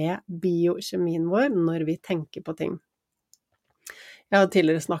med biokjemien vår når vi tenker på ting. Jeg har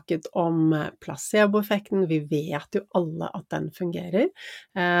tidligere snakket om placeboeffekten, vi vet jo alle at den fungerer,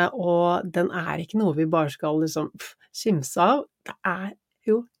 og den ikke noe vi bare skal skimse av. Det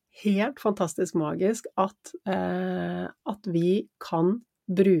jo helt fantastisk magisk at vi kan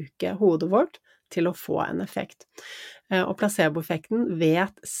bruke hodet vårt til å få en effekt. Og placeboeffekten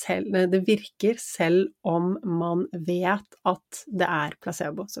det virker selv om man vet at det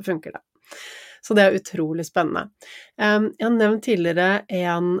placebo, så funker det. Så det utrolig spennende. Jeg har nevnt tidligere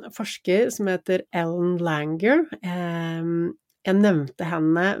en forsker som heter Ellen Langer. Jeg nevnte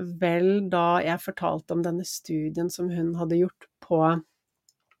henne vel da jeg fortalte om denne studien som hun hadde gjort på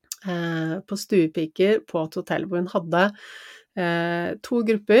stuepiker på et hotell, hvor hun hadde 2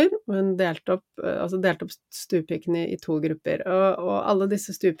 grupper. Hun delte opp stuepikene i 2 grupper, og alle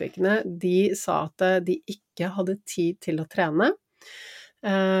disse stuepikene, de sa at de ikke hadde tid til å trene,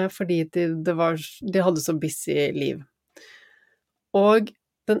 fordi de hadde så busy liv. Og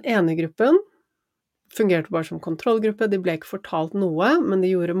den ene gruppen fungerte bare som kontrollgruppe, de ble ikke fortalt noe, men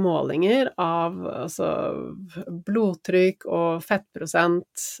de gjorde målinger av blodtrykk og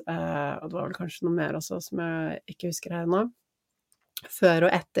fettprosent, og det var vel kanskje noe mer også som jeg ikke husker her nå, før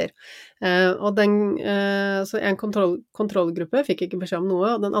og etter. Så en kontrollgruppe fikk ikke beskjed om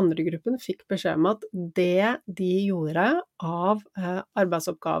noe, og den andre gruppen fikk beskjed om at det de gjorde av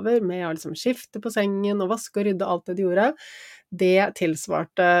arbeidsoppgaver med å liksom skifte på sengen og vaske og rydde alt det de gjorde, det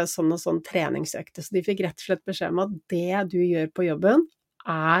tilsvarte sånn og sånn treningsøkte. Så de fikk rett og slett beskjed om at det du gjør på jobben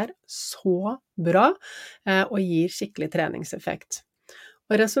så bra og gir skikkelig treningseffekt.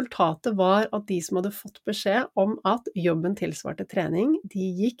 Og resultatet var at de som hadde fått beskjed om at jobben tilsvarte trening,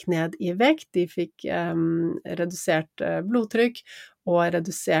 de gikk ned i vekt, de fikk redusert blodtrykk og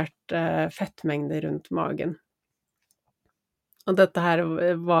redusert fettmengde rundt magen. Og dette her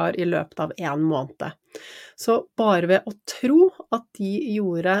var i løpet av 1 måned. Så bare ved å tro at de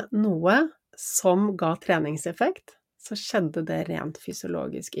gjorde noe som ga treningseffekt, så skjedde det rent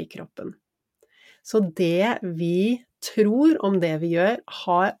fysiologisk i kroppen. Så det vi tror om det vi gjør,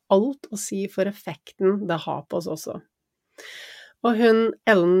 har alt å si for effekten det har på oss også. Og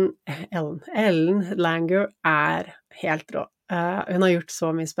Ellen Langer helt rå. Hun har gjort så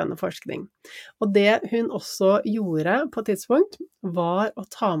mye spennende forskning. Og det hun også gjorde på et tidspunkt, var å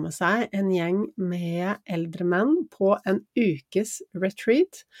ta med seg en gjeng med eldre menn på en ukes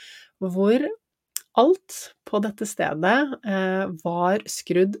retreat, hvor alt på dette stedet var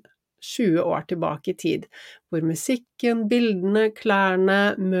skrudd 20 år tilbake i tid, hvor musikken, bildene,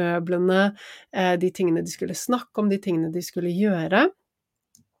 klærne, møblene, de tingene de skulle snakke om, de tingene de skulle gjøre.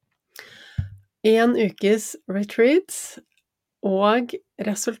 1 ukes retreat, og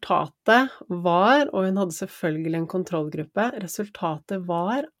resultatet var, og hun hadde selvfølgelig en kontrollgruppe, resultatet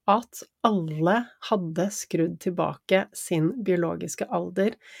var at alle hadde skrudd tilbake sin biologiske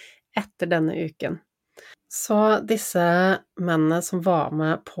alder etter denne uken. Så disse mennene som var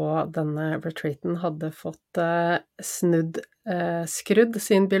med på denne retreaten hadde fått skrudd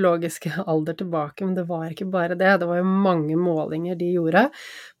sin biologiske alder tilbake, men det var ikke bare det, det var jo mange målinger de gjorde,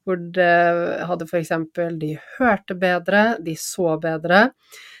 hvor det hadde for eksempel, de hørte bedre, de så bedre,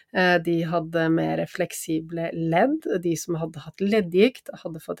 de hadde mer fleksible ledd, de som hadde hatt leddgikt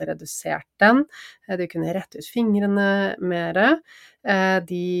hadde fått redusert den, de kunne rette ut fingrene mer,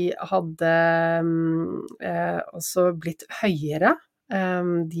 de hadde også blitt høyere,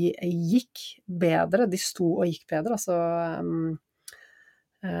 de gikk bedre, de sto og gikk bedre,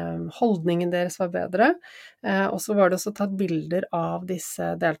 holdningen deres var bedre, og så var det også tatt bilder av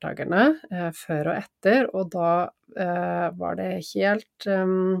disse deltakerne før og etter, og da var det helt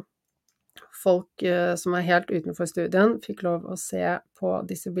folk som er helt utenfor studien fikk lov å se på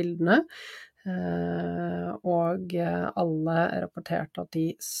disse bildene, og alle rapporterte at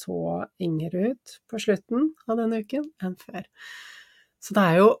de så yngre ut på slutten av denne uken enn før. Så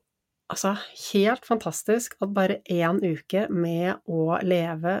det jo helt fantastisk at bare 1 uke med å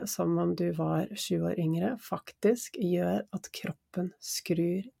leve som om du var 20 år yngre faktisk gjør at kroppen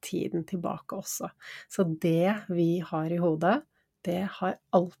skrur tiden tilbake også. Så det vi har i hodet, det har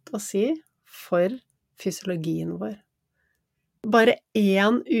alt å si for fysiologien vår. Bare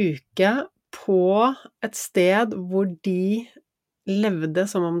 1 uke på et sted hvor de levde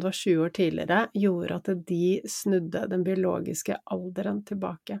som om det var 20 år tidligere, gjorde at de snudde den biologiske alderen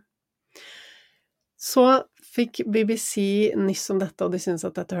tilbake. Så fikk BBC nyss om dette, og de syntes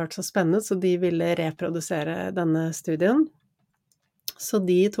at dette hørtes så spennende, så de ville reprodusere denne studien. Så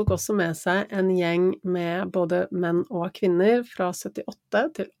de tok også med seg en gjeng med både menn og kvinner fra 78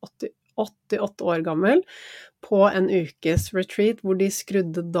 til 88 år gammel på en ukes retreat, hvor de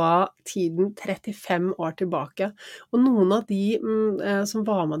skrudde da tiden 35 år tilbake. Og noen av de som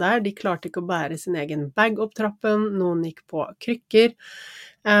var med der, de klarte ikke å bære sin egen bag opp trappen, noen gikk på krykker.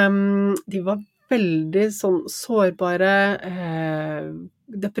 De var veldig sånn sårbare,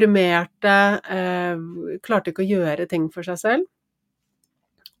 deprimerte, klarte ikke å gjøre ting for seg selv.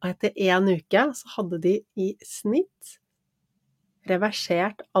 Og etter 1 uke så hadde de i snitt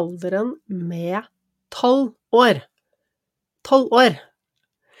reversert alderen med 12 år. 12 år!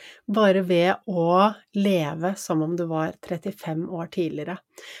 Bare ved å leve som om du var 35 år tidligere.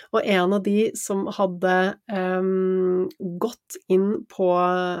 Og en av de som hadde gått inn på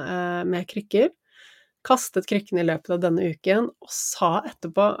med krykker, kastet krykkene i løpet av denne uken, og sa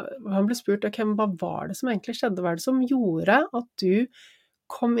etterpå, han ble spurt, ok, men hva var det som egentlig skjedde? Hva er det som gjorde at du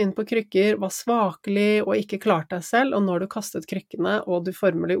kom inn på krykker, var svakelig og ikke klarte deg selv, og når du kastet krykkene, og du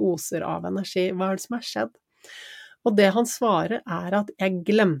formelig oser av energi, hva er det som har skjedd? Og det han svarer er at jeg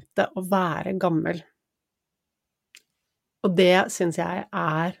glemte å være gammel. Og det synes jeg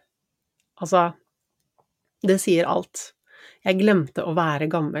er, altså, det sier alt. Jeg glemte å være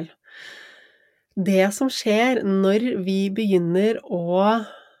gammel. Det som skjer når vi begynner å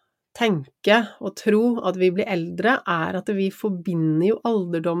tenke og tro at vi blir eldre, er at vi forbinder jo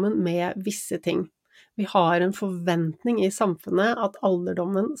alderdommen med visse ting. Vi har en forventning i samfunnet at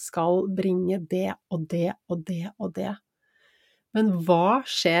alderdommen skal bringe det og det og det og det. Men hva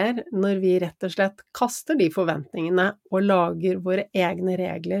skjer når vi rett og slett kaster de forventningene og lager våre egne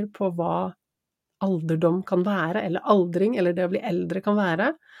regler på hva alderdom kan være, eller aldring, eller det å bli eldre kan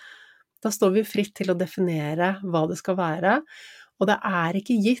være? Da står vi fritt til å definere hva det skal være, og det er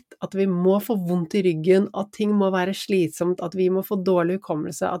ikke gitt at vi må få vondt i ryggen, at ting må være slitsomt, at vi må få dårlig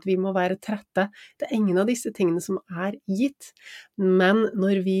hukommelse, at vi må være trette. Det er ingen av disse tingene som er gitt. Men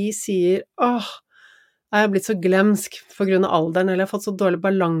når vi sier, åh, jeg har blitt så glemsk for grunn av alderen, eller jeg har fått så dårlig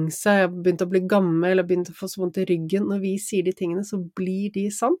balanse, jeg har begynt å bli gammel, eller begynt å få så vondt i ryggen, når vi sier de tingene, så blir de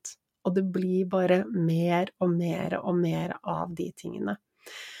sant, og det blir bare mer og mer og mer av de tingene.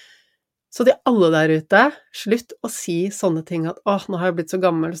 Så til alle der ute, slutt å si sånne ting at «Åh, nå har jeg blitt så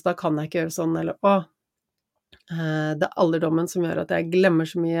gammel, så da kan jeg ikke gjøre sånn», eller «Åh, det er alderdommen som gjør at jeg glemmer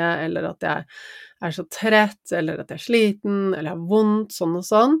så mye», eller at jeg er så trett, eller at jeg er sliten, eller jeg har vondt, sånn og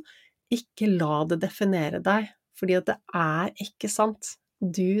sånn. Ikke la det definere deg, fordi at det er ikke sant.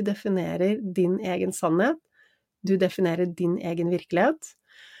 Du definerer din egen sannhet, du definerer din egen virkelighet.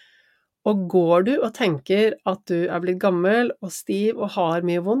 Og går du og tenker at du er blitt gammel og stiv og har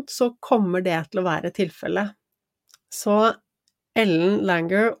mye vondt, så kommer det til å være tilfellet. Så Ellen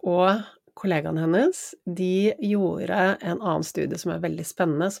Langer og kollegaene hennes, de gjorde en annen studie som er veldig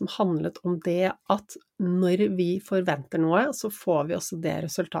spennende, som handlet om det at når vi forventer noe, så får vi også det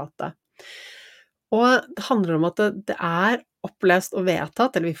resultatet. Og det handler om at det er opplest og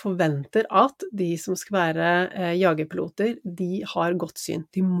vedtatt, eller vi forventer at de som skal være jagerpiloter, de har godt syn.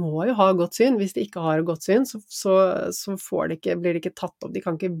 De må jo ha godt syn. Hvis de ikke har godt syn, så blir det ikke tatt opp. De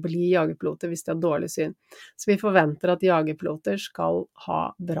kan ikke bli jagerpiloter hvis de har dårlig syn. Så vi forventer at jagerpiloter skal ha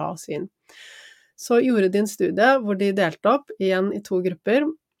bra syn. Så gjorde de en studie hvor de delte opp igjen i 2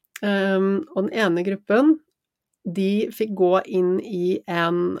 grupper, og den ene gruppen, de fikk gå inn i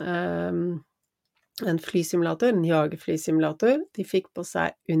en flysimulator, en jagerflysimulator. De fikk på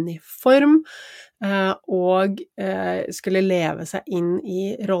seg uniform og skulle leve seg inn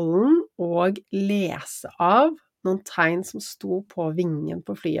i rollen og lese av noen tegn som sto på vingen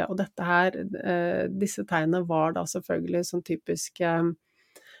på flyet. Og disse tegnene var da selvfølgelig sånn typisk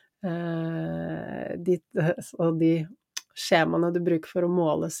de skjemaene du bruker for å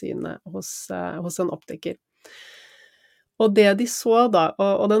måle synet hos en optiker. Og det de så da,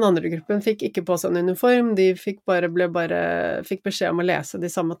 og den andre gruppen fikk ikke på seg en uniform, de fikk beskjed om å lese de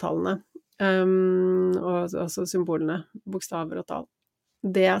samme tallene, altså symbolene, bokstaver og tall.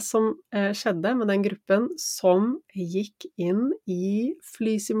 Det som skjedde med den gruppen som gikk inn i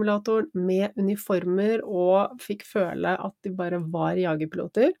flysimulatoren med uniformer og fikk føle at de bare var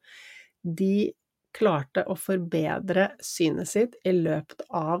jagerpiloter, de klarte å forbedre synet sitt i løpet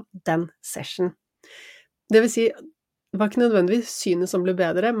av den session. Det vil si, det var ikke nødvendigvis synet som ble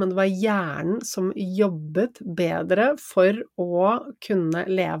bedre, men det var hjernen som jobbet bedre for å kunne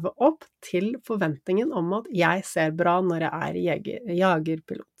leve opp til forventningen om at jeg ser bra når jeg er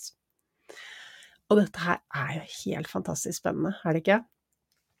jagerpilot. Og dette her er jo helt fantastisk spennende, er det ikke?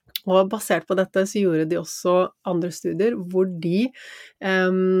 Og basert på dette så gjorde de også andre studier hvor de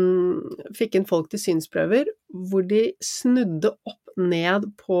fikk inn folk til synsprøver, hvor de snudde opp ned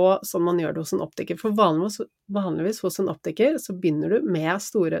på sånn man gjør det hos en optiker. For vanligvis hos en optiker så begynner du med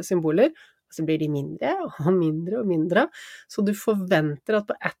store symboler, og så blir de mindre og mindre og mindre, så du forventer at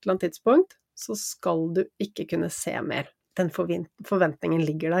på et eller annet tidspunkt så skal du ikke kunne se mer. Den forventningen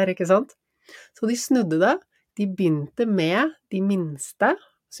ligger der, ikke sant? Så de snudde det, de begynte med de minste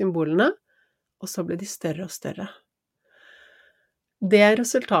symbolene, og så ble de større og større. Det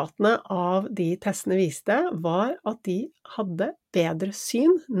resultatene av de testene viste var at de hadde bedre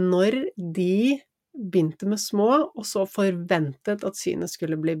syn når de begynte med små, og så forventet at synet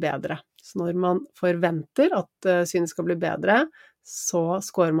skulle bli bedre. Så når man forventer at synet skal bli bedre, så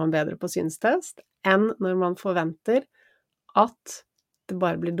scorer man bedre på synstest, enn når man forventer at det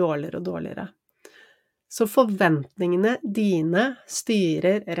bare blir dårligere og dårligere. Så forventningene dine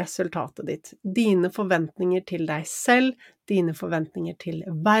styrer resultatet ditt. Dine forventninger til deg selv, dine forventninger til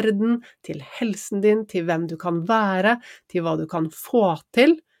verden, til helsen din, til hvem du kan være, til hva du kan få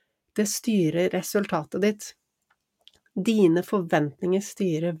til, det styrer resultatet ditt. Dine forventninger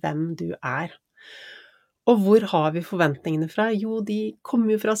styrer hvem du er. Og hvor har vi forventningene fra? Jo, de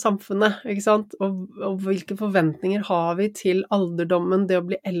kommer jo fra samfunnet, ikke sant? Og hvilke forventninger har vi til alderdommen, det å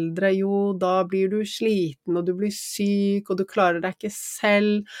bli eldre? Jo, da blir du sliten, og du blir syk, og du klarer deg ikke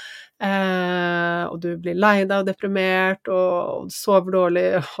selv, og du blir lei deg og deprimert, og sover dårlig,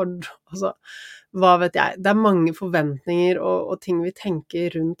 altså, hva vet jeg? Det er mange forventninger og ting vi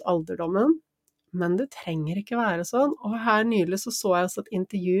tenker rundt alderdommen, men det trenger ikke være sånn. Og her nylig så jeg også et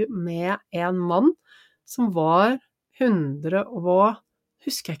intervju med en mann som var 100 og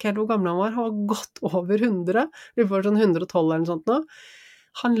husker jeg ikke helt hvor gammel han var godt over 100, det var sånn 112 eller noe sånt nå.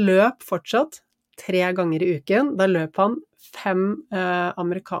 Han løp fortsatt 3 ganger i uken, da løp han 5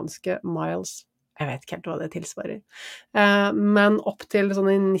 amerikanske miles, jeg vet ikke helt hva det tilsvarer, men opp til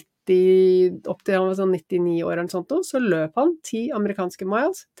sånn opp til han var sånn 99 år eller noe sånt nå, så løp han 10 amerikanske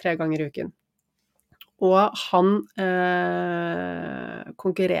miles 3 ganger i uken. Og han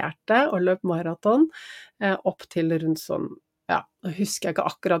konkurrerte og løp maraton opp til rundt sånn, ja, nå husker jeg ikke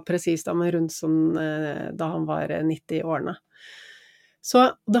akkurat presist da, men rundt sånn da han var 90 årene. Så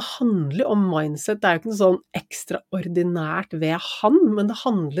det handler om mindset, det er jo ikke noe sånn ekstraordinært ved han, men det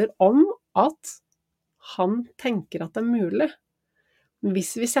handler om at han tenker at det er mulig.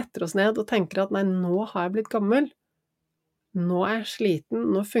 Hvis vi setter oss ned og tenker at nei, nå har jeg blitt gammel, nå er jeg sliten,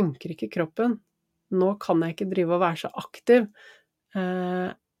 nå funker ikke kroppen, nå kan jeg ikke drive og være så aktiv,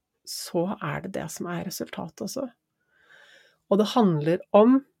 så det det som resultatet også. Og det handler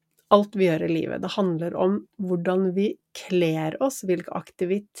om alt vi gjør i livet. Det handler om hvordan vi kler oss, hvilke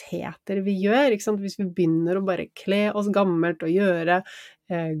aktiviteter vi gjør, ikke sant? Hvis vi begynner å bare kle oss gammelt og gjøre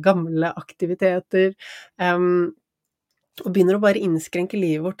gamle aktiviteter, og begynner å bare innskrenke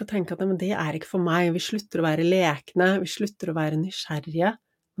livet vårt og tenke at men det ikke for meg, vi slutter å være lekne, vi slutter å være nysgjerrige,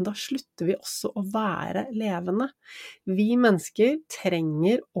 men da slutter vi også å være levende. Vi mennesker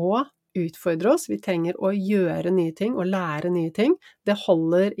trenger å utfordre oss, vi trenger å gjøre nye ting og lære nye ting. Det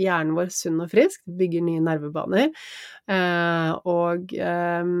holder hjernen vår sunn og frisk, det bygger nye nervebaner, og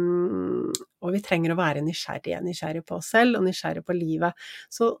vi trenger å være nysgjerrige på oss selv og nysgjerrige på livet.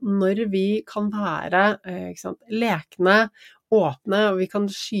 Så når vi kan være lekne, åpne, og vi kan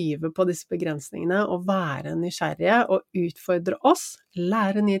skyve på disse begrensningene og være nysgjerrige og utfordre oss,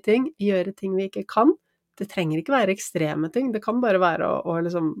 lære nye ting, gjøre ting vi ikke kan. Det trenger ikke være ekstreme ting, det kan bare være å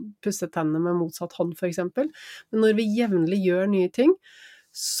liksom pusse tennene med motsatt hånd for eksempel. Men når vi jevnlig gjør nye ting,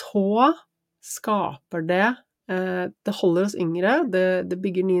 så skaper det holder oss yngre, det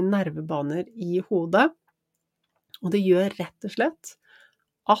bygger nye nervebaner i hodet, og det gjør rett og slett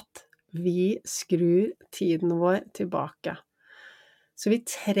at vi skrur tiden vår tilbake. Så vi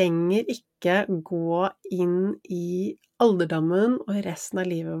trenger ikke gå inn i alderdommen og resten av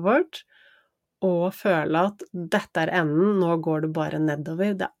livet vårt og føle at dette enden, nå går det bare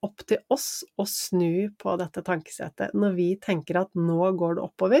nedover. Det opp til oss å snu på dette tankesettet. Når vi tenker at nå går det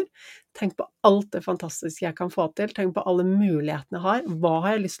oppover, tenk på alt det fantastiske jeg kan få til, tenk på alle mulighetene jeg har, hva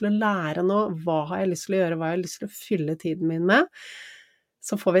har jeg lyst til å lære nå, hva har jeg lyst til å gjøre, hva har jeg lyst til å fylle tiden min med,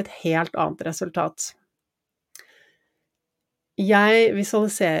 så får vi et helt annet resultat. Jeg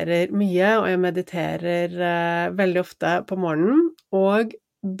visualiserer mye, og jeg mediterer veldig ofte på morgenen, og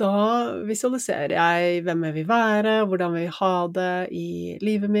da visualiserer jeg hvem jeg vil være, hvordan jeg vil ha det i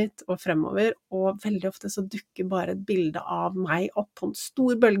livet mitt og fremover, og veldig ofte så dukker bare et bilde av meg opp på en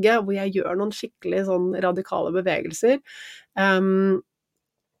stor bølge, hvor jeg gjør noen skikkelig sånn radikale bevegelser,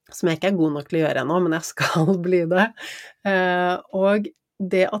 som jeg ikke god nok til å gjøre ennå, men jeg skal bli det. Og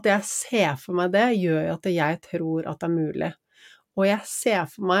det at jeg ser for meg det, gjør jo at jeg tror at det mulig. Og jeg ser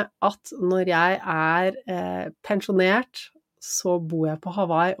for meg at når jeg pensjonert, så bor jeg på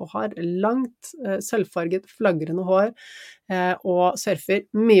Hawaii og har langt, sølvfarget, flagrende hår, og surfer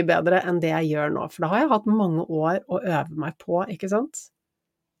mye bedre enn det jeg gjør nå. For da har jeg hatt mange år å øve meg på, ikke sant?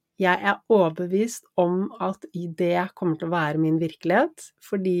 Jeg overbevist om at det kommer til å være min virkelighet,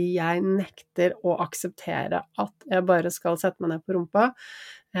 fordi jeg nekter å akseptere at jeg bare skal sette meg ned på rumpa,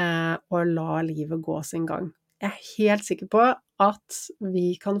 og la livet gå sin gang. Jeg helt sikker på at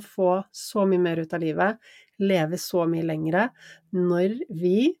vi kan få så mye mer ut av livet, leve så mye lengre når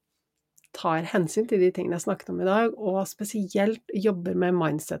vi tar hensyn til de tingene jeg snakket om i dag, og spesielt jobber med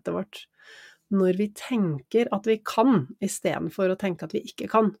mindsetet vårt. Når vi tenker at vi kan, i stedet for å tenke at vi ikke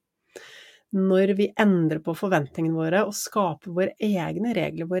kan. Når vi endrer på forventningene våre og skaper våre egne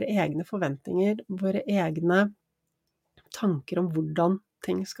regler, våre egne forventninger, våre egne tanker om hvordan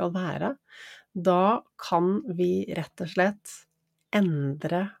ting skal være, da kan vi rett og slett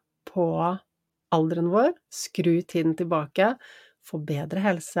endre på alderen vår, skru tiden tilbake, få bedre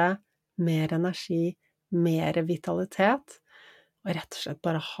helse, mer energi, mer vitalitet, og rett og slett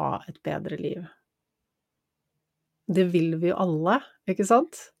bare ha et bedre liv. Det vil vi jo alle, ikke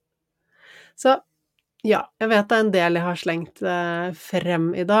sant? Så ja, jeg vet det er en del jeg har slengt frem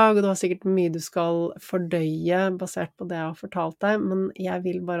i dag, og det var sikkert mye du skal fordøye basert på det jeg har fortalt deg, men jeg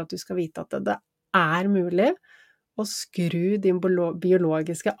vil bare at du skal vite at det er mulig å skru din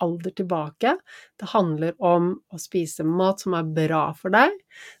biologiske alder tilbake. Det handler om å spise mat som er bra for deg,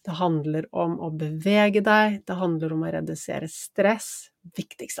 det handler om å bevege deg, det handler om å redusere stress,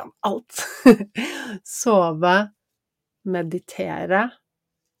 viktigst av alt, sove, meditere,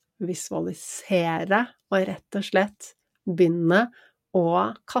 visualisere og rett og slett begynne å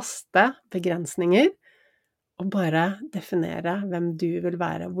kaste begrensninger og bare definere hvem du vil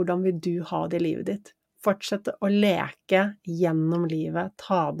være, hvordan vil du ha det i livet ditt. Fortsette å leke gjennom livet,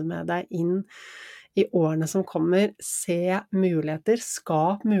 ta det med deg inn i årene som kommer, se muligheter,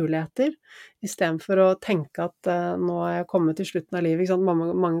 skap muligheter, i stedet for å tenke at nå er jeg kommet til slutten av livet, ikke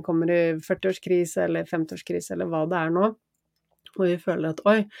sant? Mange kommer i 40-årskrise eller 50-årskrise eller hva det er nå, og vi føler at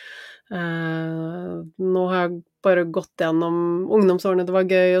oi, nå har jeg bare gått gjennom ungdomsårene, det var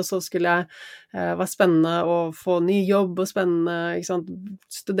gøy, og så skulle jeg være spennende å få ny jobb og spennende, ikke sant,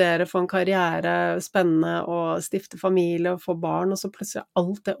 studere, få en karriere, spennende og stifte familie og få barn, og så plutselig er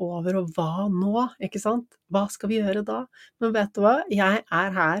alt det over, og hva nå, ikke sant? Hva skal vi gjøre da? Men vet du hva? Jeg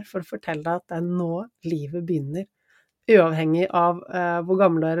er her for å fortelle deg at det er nå livet begynner. Uavhengig av hvor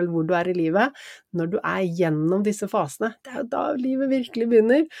gammel du er eller hvor du er i livet, når du er gjennom disse fasene, det er jo da livet virkelig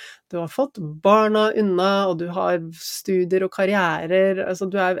begynner. Du har fått barna unna, og du har studier og karrierer, altså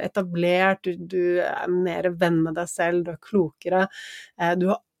du er etablert, du er mer venn med deg selv, du er klokere,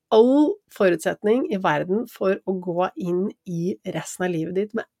 du har all forutsetning i verden for å gå inn i resten av livet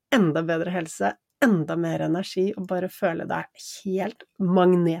ditt med enda bedre helse, enda mer energi, og bare føle deg helt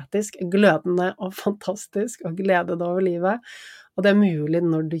magnetisk, glødende og fantastisk, og glede deg over livet. Og det er mulig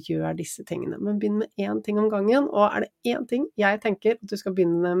når du gjør disse tingene. Men begynn med én ting om gangen, og er det én ting jeg tenker at du skal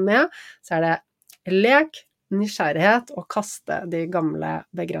begynne med, så er det lek, nysgjerrighet og kaste de gamle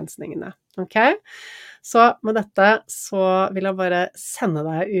begrensningene. Ok? Så med dette så vil jeg bare sende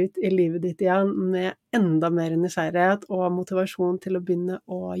deg ut i livet ditt igjen med enda mer nysgjerrighet og motivasjon til å begynne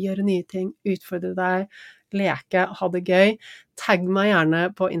å gjøre nye ting, utfordre deg, leke, ha det gøy. Tagg meg gjerne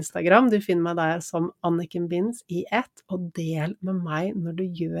på Instagram, du finner meg der som Anniken Binds i ett, og del med meg når du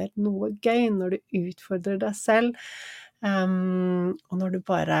gjør noe gøy, når du utfordrer deg selv, og når du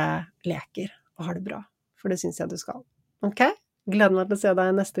bare leker og har det bra, for det synes jeg du skal. Ok? Gleder meg til å se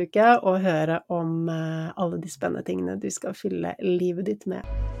deg neste uke og høre om alle de spennende tingene du skal fylle livet ditt med.